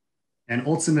need? And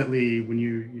ultimately, when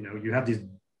you have these,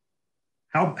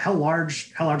 how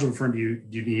large of a firm do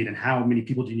you need, and how many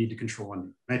people do you need to control under?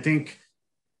 And I think,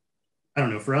 I don't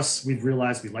know, for us, we've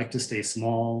realized we like to stay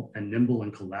small and nimble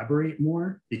and collaborate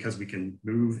more because we can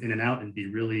move in and out and be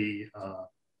really,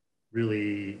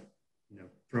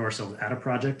 throw ourselves at a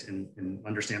project and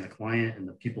understand the client and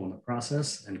the people in the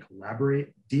process and collaborate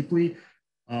deeply,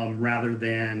 rather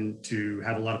than to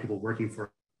have a lot of people working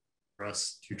for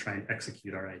us to try and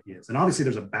execute our ideas. And obviously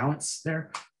there's a balance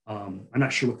there. I'm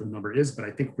not sure what the number is, but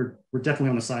I think we're definitely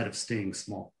on the side of staying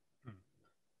small.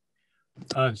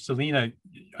 Chelina,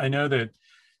 I know that,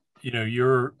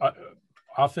 you're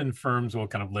often firms will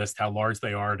kind of list how large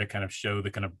they are to kind of show the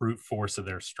kind of brute force of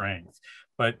their strength.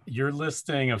 But your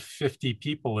listing of 50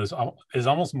 people is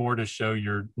almost more to show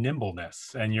your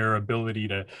nimbleness and your ability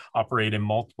to operate in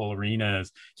multiple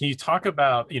arenas. Can you talk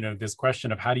about, this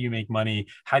question of how do you make money?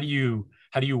 How do you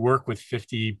work with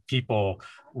 50 people?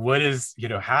 What is,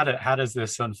 how does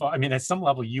this unfold? I mean, at some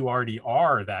level, you already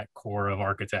are that core of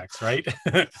architects, right?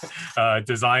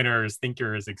 Designers,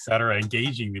 thinkers, et cetera,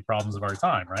 engaging the problems of our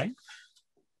time, right?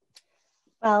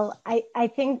 Well, I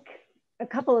think a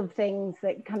couple of things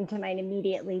that come to mind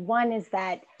immediately. One is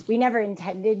that we never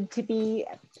intended to be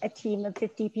a team of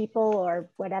 50 people or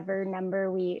whatever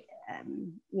number we,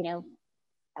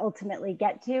 ultimately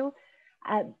get to.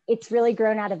 It's really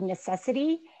grown out of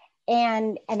necessity.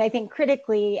 And I think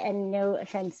critically, and no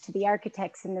offense to the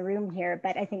architects in the room here,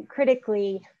 but I think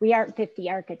critically, we aren't 50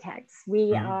 architects.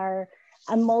 We are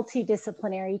a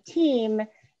multidisciplinary team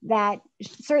that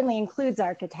certainly includes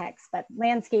architects, but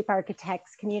landscape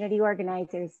architects, community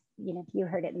organizers, you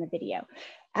heard it in the video.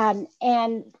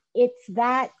 And it's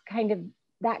that kind of,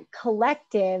 that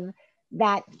collective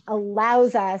that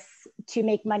allows us to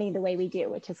make money the way we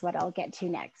do, which is what I'll get to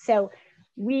next. So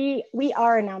we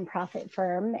are a nonprofit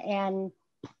firm, and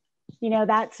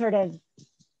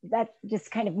that's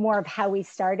just kind of more of how we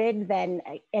started than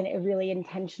a really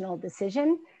intentional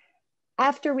decision.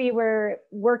 After we were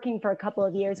working for a couple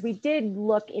of years, we did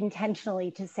look intentionally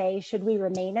to say, should we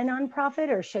remain a nonprofit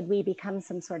or should we become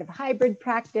some sort of hybrid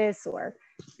practice or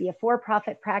be a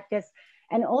for-profit practice?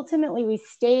 And ultimately we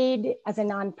stayed as a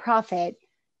nonprofit.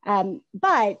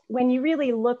 But when you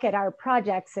really look at our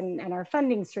projects and our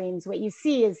funding streams, what you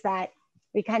see is that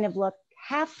we kind of look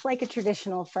half like a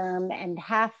traditional firm and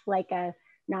half like a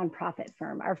nonprofit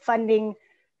firm. Our funding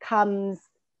comes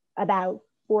about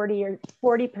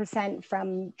 40%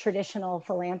 from traditional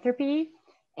philanthropy.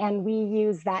 And we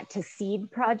use that to seed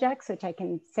projects, which I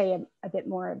can say a bit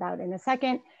more about in a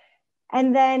second.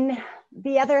 And then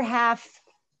the other half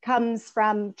comes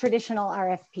from traditional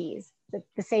RFPs,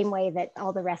 the same way that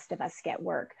all the rest of us get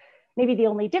work. Maybe the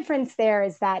only difference there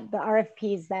is that the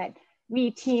RFPs that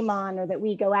we team on or that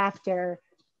we go after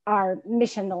are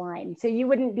mission aligned. So you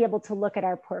wouldn't be able to look at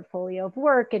our portfolio of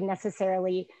work and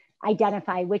necessarily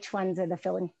identify which ones are the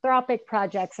philanthropic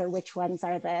projects or which ones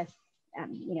are the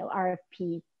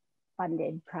RFP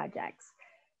funded projects.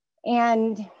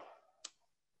 And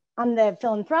on the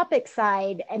philanthropic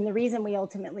side, and the reason we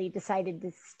ultimately decided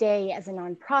to stay as a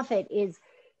nonprofit is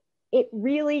it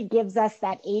really gives us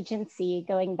that agency,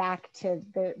 going back to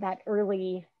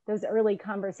those early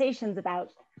conversations about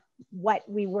what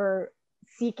we were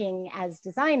seeking as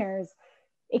designers.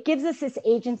 It gives us this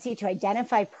agency to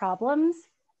identify problems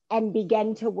and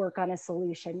begin to work on a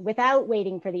solution without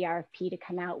waiting for the RFP to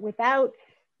come out, without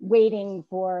waiting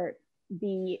for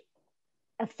the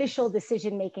official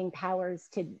decision-making powers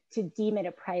to deem it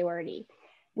a priority.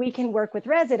 We can work with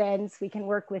residents, we can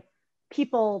work with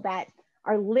people that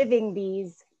are living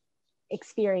these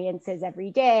experiences every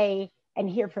day and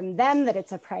hear from them that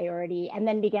it's a priority, and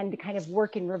then begin to kind of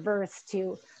work in reverse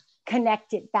to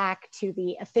connect it back to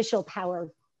the official power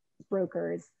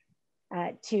brokers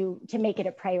to make it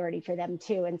a priority for them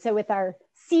too. And so with our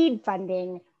seed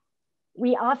funding,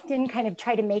 we often kind of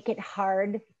try to make it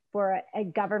hard for a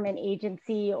government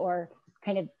agency or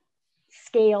kind of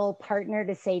scale partner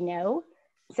to say no.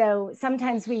 So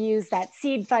sometimes we use that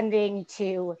seed funding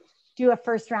to do a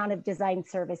first round of design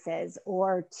services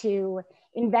or to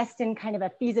invest in kind of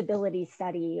a feasibility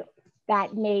study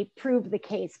that may prove the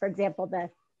case. For example,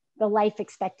 the life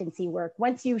expectancy work.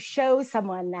 Once you show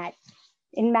someone that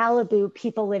in Malibu,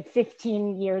 people live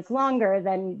 15 years longer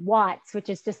than Watts, which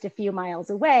is just a few miles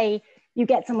away, you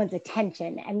get someone's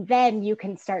attention. And then you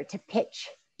can start to pitch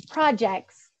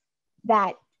projects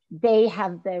that they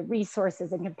have the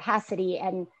resources and capacity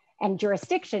and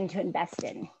jurisdiction to invest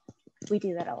in. We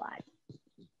do that a lot.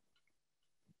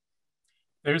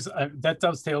 There's that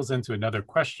dovetails into another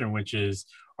question, which is,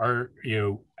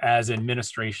 as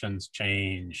administrations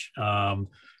change,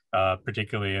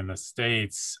 particularly in the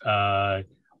States, are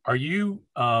you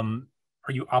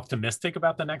optimistic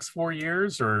about the next 4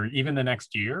 years or even the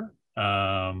next year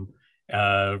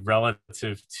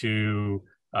relative to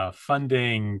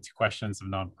funding, to questions of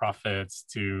nonprofits,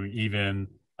 to even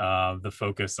the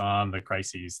focus on the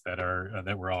crises that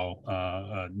we're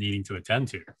all needing to attend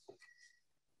to?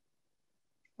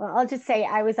 Well, I'll just say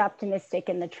I was optimistic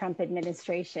in the Trump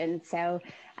administration. So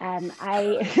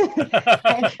I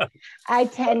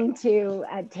tend to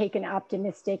take an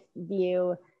optimistic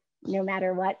view no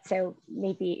matter what. So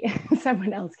maybe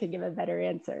someone else could give a better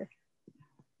answer.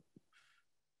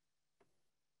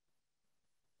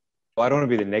 Well, I don't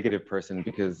want to be the negative person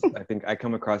because I think I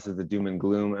come across as the doom and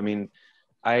gloom. I mean,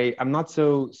 I'm not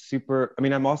so super, I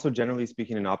mean, I'm also generally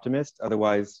speaking an optimist.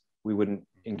 Otherwise, we wouldn't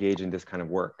engage in this kind of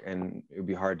work and it would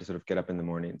be hard to sort of get up in the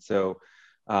morning. So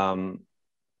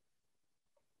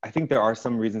I think there are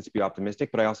some reasons to be optimistic,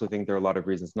 but I also think there are a lot of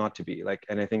reasons not to be. Like,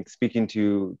 and I think speaking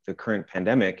to the current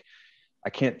pandemic,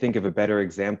 I can't think of a better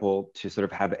example to sort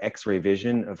of have X-ray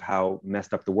vision of how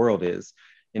messed up the world is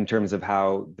in terms of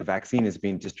how the vaccine is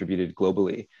being distributed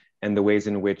globally and the ways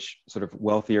in which sort of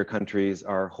wealthier countries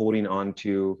are holding on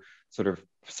to sort of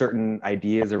certain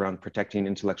ideas around protecting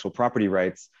intellectual property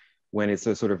rights when it's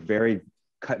a sort of very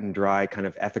cut and dry kind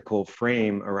of ethical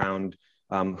frame around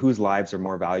whose lives are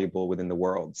more valuable within the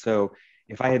world. So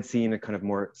if I had seen a kind of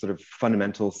more sort of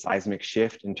fundamental seismic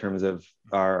shift in terms of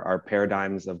our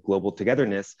paradigms of global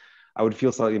togetherness, I would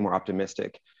feel slightly more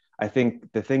optimistic. I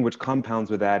think the thing which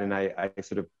compounds with that, and I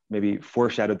sort of maybe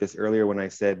foreshadowed this earlier when I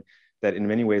said that in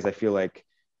many ways I feel like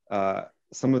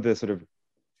some of the sort of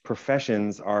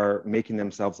professions are making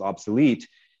themselves obsolete,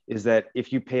 is that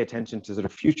if you pay attention to sort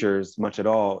of futures much at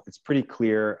all, it's pretty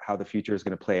clear how the future is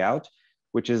going to play out,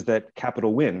 which is that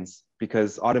capital wins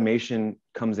because automation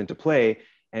comes into play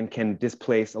and can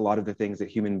displace a lot of the things that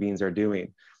human beings are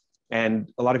doing.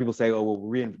 And a lot of people say, oh,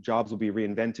 well, jobs will be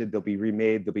reinvented, they'll be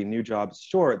remade, there'll be new jobs.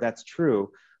 Sure, that's true,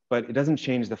 but it doesn't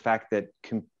change the fact that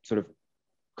sort of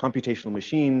computational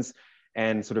machines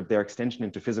and sort of their extension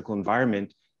into physical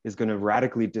environment is going to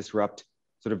radically disrupt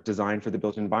sort of design for the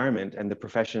built environment and the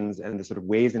professions and the sort of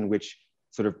ways in which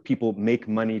sort of people make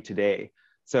money today.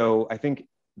 So I think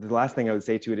the last thing I would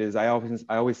say to it is I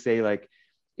always say, like,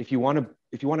 if you want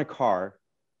a car,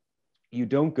 you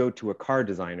don't go to a car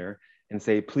designer and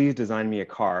say, please design me a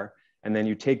car. And then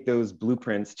you take those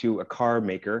blueprints to a car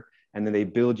maker and then they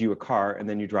build you a car and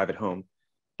then you drive it home.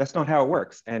 That's not how it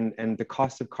works. And the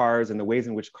cost of cars and the ways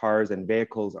in which cars and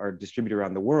vehicles are distributed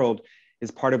around the world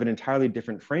is part of an entirely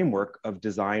different framework of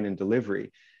design and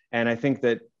delivery. And I think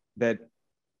that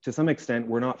to some extent,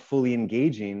 we're not fully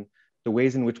engaging the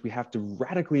ways in which we have to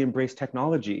radically embrace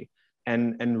technology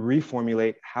and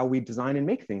reformulate how we design and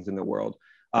make things in the world.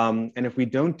 And if we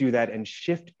don't do that and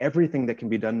shift everything that can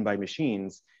be done by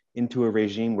machines into a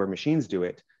regime where machines do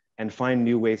it and find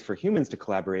new ways for humans to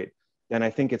collaborate, then I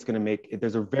think it's going to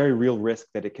there's a very real risk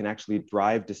that it can actually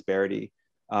drive disparity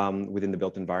within the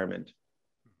built environment.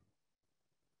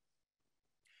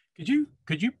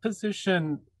 Could you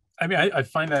position, I mean, I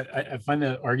find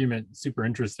that argument super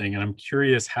interesting, and I'm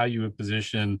curious how you would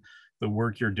position the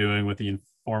work you're doing with the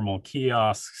informal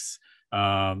kiosks,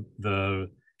 the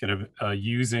kind of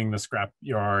using the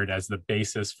scrapyard as the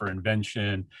basis for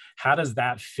invention. How does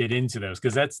that fit into those?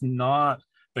 Because that's not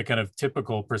the kind of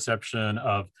typical perception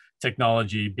of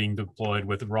technology being deployed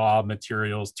with raw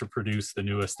materials to produce the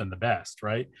newest and the best,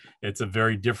 right? It's a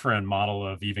very different model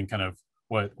of even kind of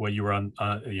what you were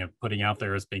putting out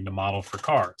there as being the model for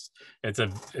cars. It's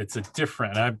a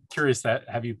different, and I'm curious that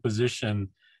have you positioned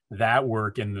that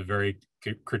work in the very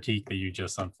critique that you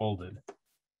just unfolded?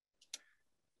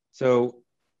 So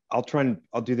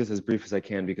I'll do this as brief as I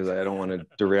can because I don't want to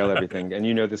derail everything. And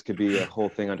this could be a whole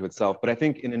thing unto itself. But I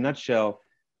think in a nutshell,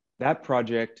 that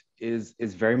project is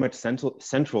very much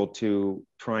central to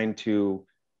trying to,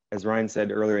 as Ryan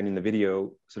said earlier in the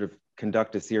video, sort of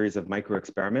conduct a series of micro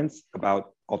experiments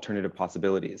about alternative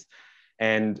possibilities.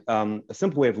 And a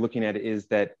simple way of looking at it is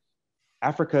that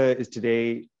Africa is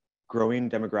today growing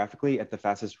demographically at the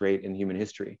fastest rate in human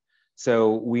history.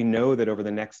 So we know that over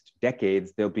the next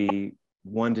decades, there'll be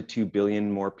 1 to 2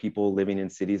 billion more people living in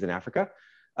cities in Africa.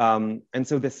 And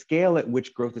so the scale at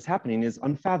which growth is happening is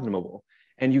unfathomable.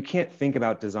 And you can't think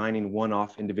about designing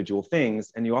one-off individual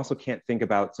things. And you also can't think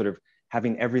about sort of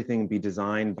having everything be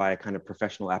designed by a kind of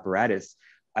professional apparatus.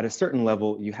 At a certain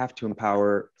level, you have to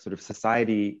empower sort of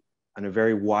society in a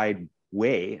very wide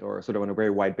way, or sort of on a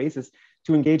very wide basis,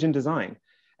 to engage in design.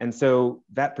 And so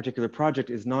that particular project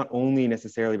is not only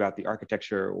necessarily about the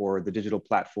architecture or the digital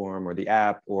platform or the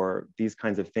app or these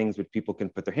kinds of things which people can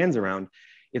put their hands around.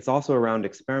 It's also around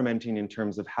experimenting in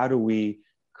terms of how do we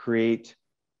create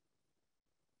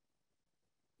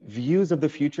views of the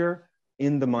future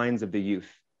in the minds of the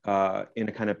youth in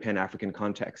a kind of Pan-African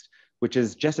context, which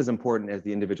is just as important as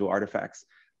the individual artifacts.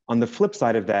 On the flip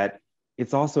side of that,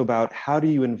 it's also about how do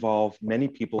you involve many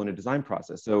people in a design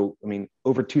process. So, I mean,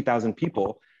 over 2,000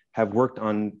 people have worked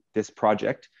on this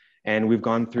project, and we've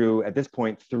gone through, at this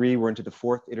point, we're into the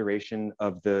 4th iteration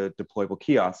of the deployable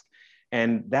kiosk.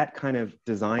 And that kind of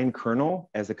design kernel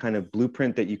as a kind of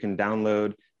blueprint that you can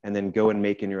download and then go and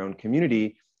make in your own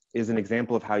community is an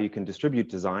example of how you can distribute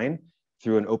design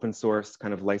through an open source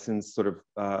kind of license sort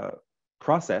of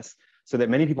process, so that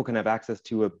many people can have access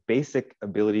to a basic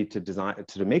ability to design,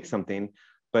 to make something,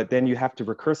 but then you have to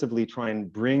recursively try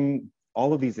and bring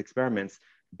all of these experiments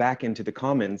back into the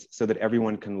commons so that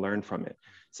everyone can learn from it.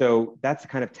 So that's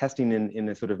kind of testing in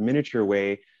a sort of miniature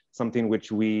way, something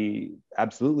which we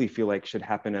absolutely feel like should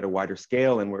happen at a wider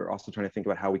scale. And we're also trying to think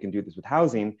about how we can do this with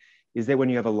housing, is that when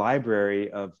you have a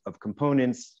library of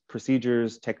components,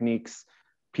 procedures, techniques,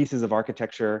 pieces of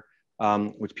architecture,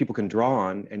 which people can draw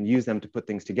on and use them to put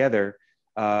things together,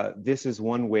 this is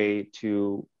one way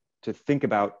to think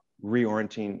about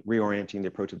reorienting the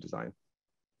approach of design.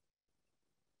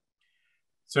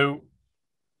 So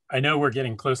I know we're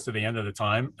getting close to the end of the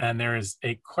time, and there is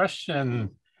a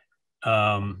question that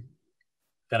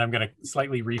I'm going to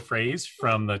slightly rephrase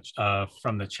from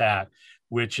the chat,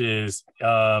 which is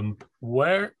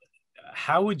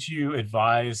how would you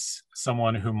advise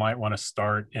someone who might want to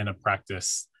start in a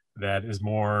practice that is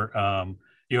more,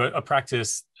 a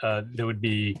practice that would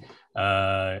be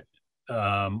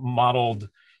modeled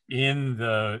in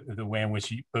the way in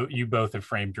which you both have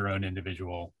framed your own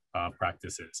individual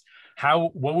practices?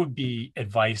 What would be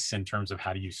advice in terms of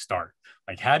how do you start?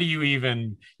 Like, how do you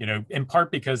even, in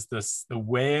part because the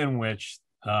way in which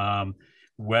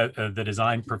the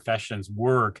design professions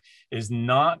work is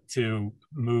not to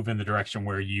move in the direction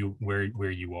where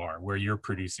you're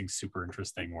producing super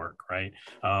interesting work, right?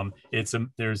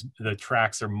 The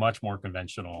tracks are much more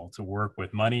conventional to work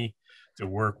with money, to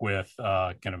work with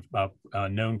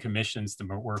known commissions, to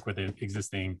work with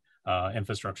existing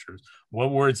infrastructures.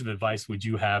 What words of advice would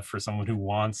you have for someone who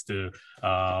wants to,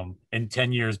 in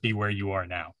 10 years, be where you are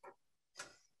now?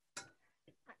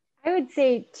 I would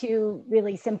say two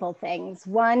really simple things.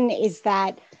 One is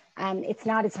that it's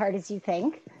not as hard as you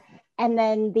think. And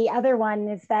then the other one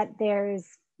is that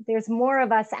there's more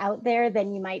of us out there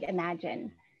than you might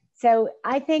imagine. So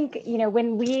I think,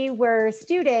 when we were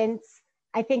students,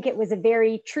 I think it was a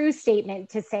very true statement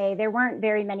to say there weren't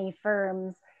very many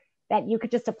firms that you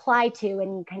could just apply to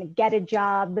and kind of get a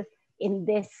job in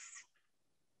this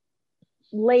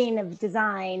lane of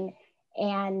design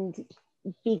and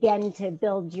begin to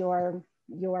build your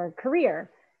career.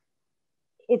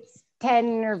 It's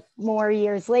 10 or more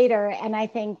years later, and I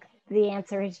think the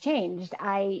answer has changed.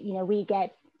 We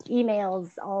get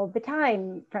emails all the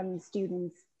time from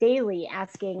students daily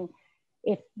asking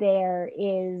if there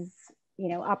is,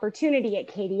 opportunity at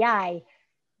KDI,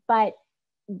 but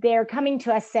they're coming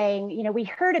to us saying, we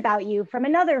heard about you from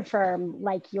another firm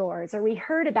like yours, or we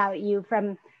heard about you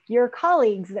from your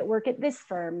colleagues that work at this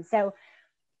firm. So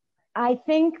I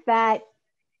think that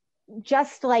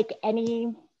just like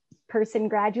any person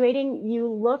graduating,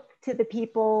 you look to the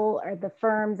people or the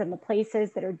firms and the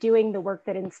places that are doing the work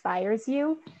that inspires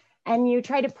you, and you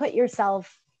try to put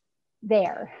yourself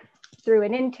there through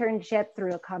an internship,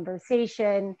 through a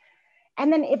conversation.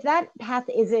 And then if that path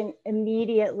isn't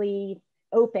immediately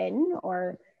open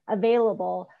or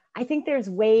available, I think there's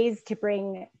ways to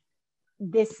bring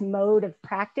this mode of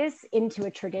practice into a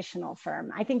traditional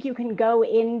firm. I think you can go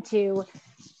into,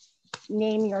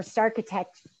 name your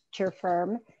architecture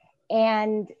firm,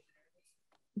 and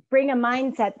bring a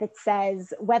mindset that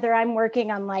says, whether I'm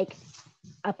working on like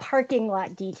a parking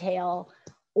lot detail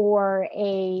or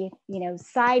a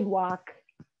sidewalk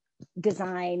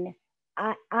design,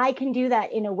 I can do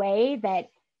that in a way that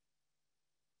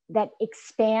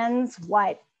expands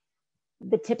what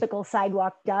the typical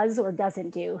sidewalk does or doesn't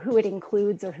do, who it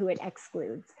includes or who it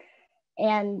excludes.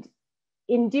 And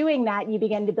in doing that, you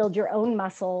begin to build your own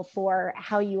muscle for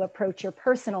how you approach your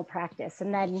personal practice.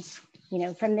 And then,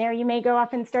 from there, you may go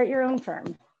off and start your own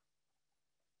firm.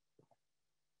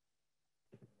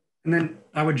 And then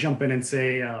I would jump in and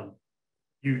say,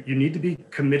 you need to be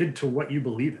committed to what you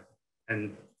believe in.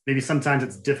 And maybe sometimes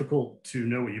it's difficult to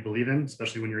know what you believe in,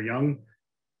 especially when you're young.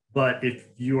 But if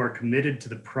you are committed to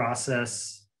the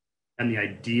process and the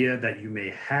idea that you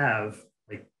may have,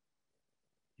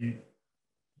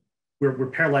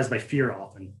 we're paralyzed by fear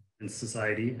often in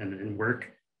society and in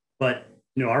work. But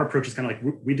our approach is kind of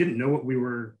like, we didn't know what we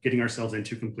were getting ourselves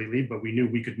into completely, but we knew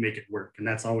we could make it work. And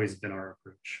that's always been our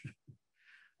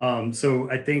approach. So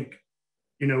I think,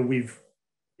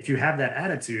 if you have that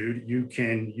attitude, you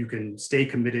can stay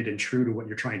committed and true to what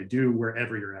you're trying to do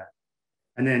wherever you're at.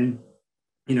 And then,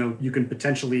 you can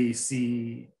potentially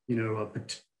see,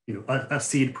 a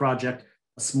seed project,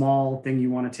 a small thing you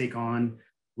want to take on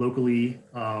locally,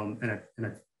 and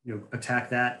attack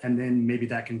that, and then maybe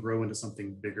that can grow into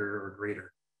something bigger or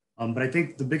greater. But I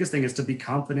think the biggest thing is to be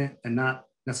confident and not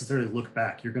necessarily look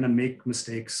back. You're going to make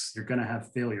mistakes, you're going to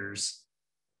have failures,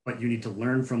 but you need to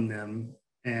learn from them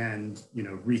and, you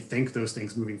know, rethink those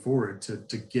things moving forward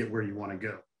to get where you want to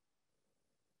go.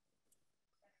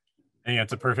 I think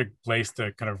it's a perfect place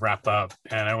to kind of wrap up.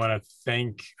 And I want to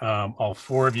thank all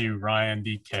four of you, Ryan,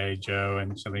 DK, Joe,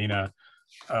 and Chelina,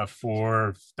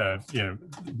 for the, you know,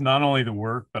 not only the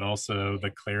work, but also the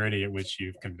clarity at which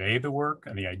you've conveyed the work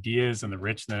and the ideas and the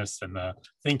richness and the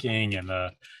thinking and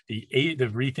the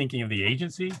rethinking of the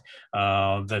agency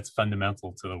that's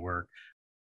fundamental to the work.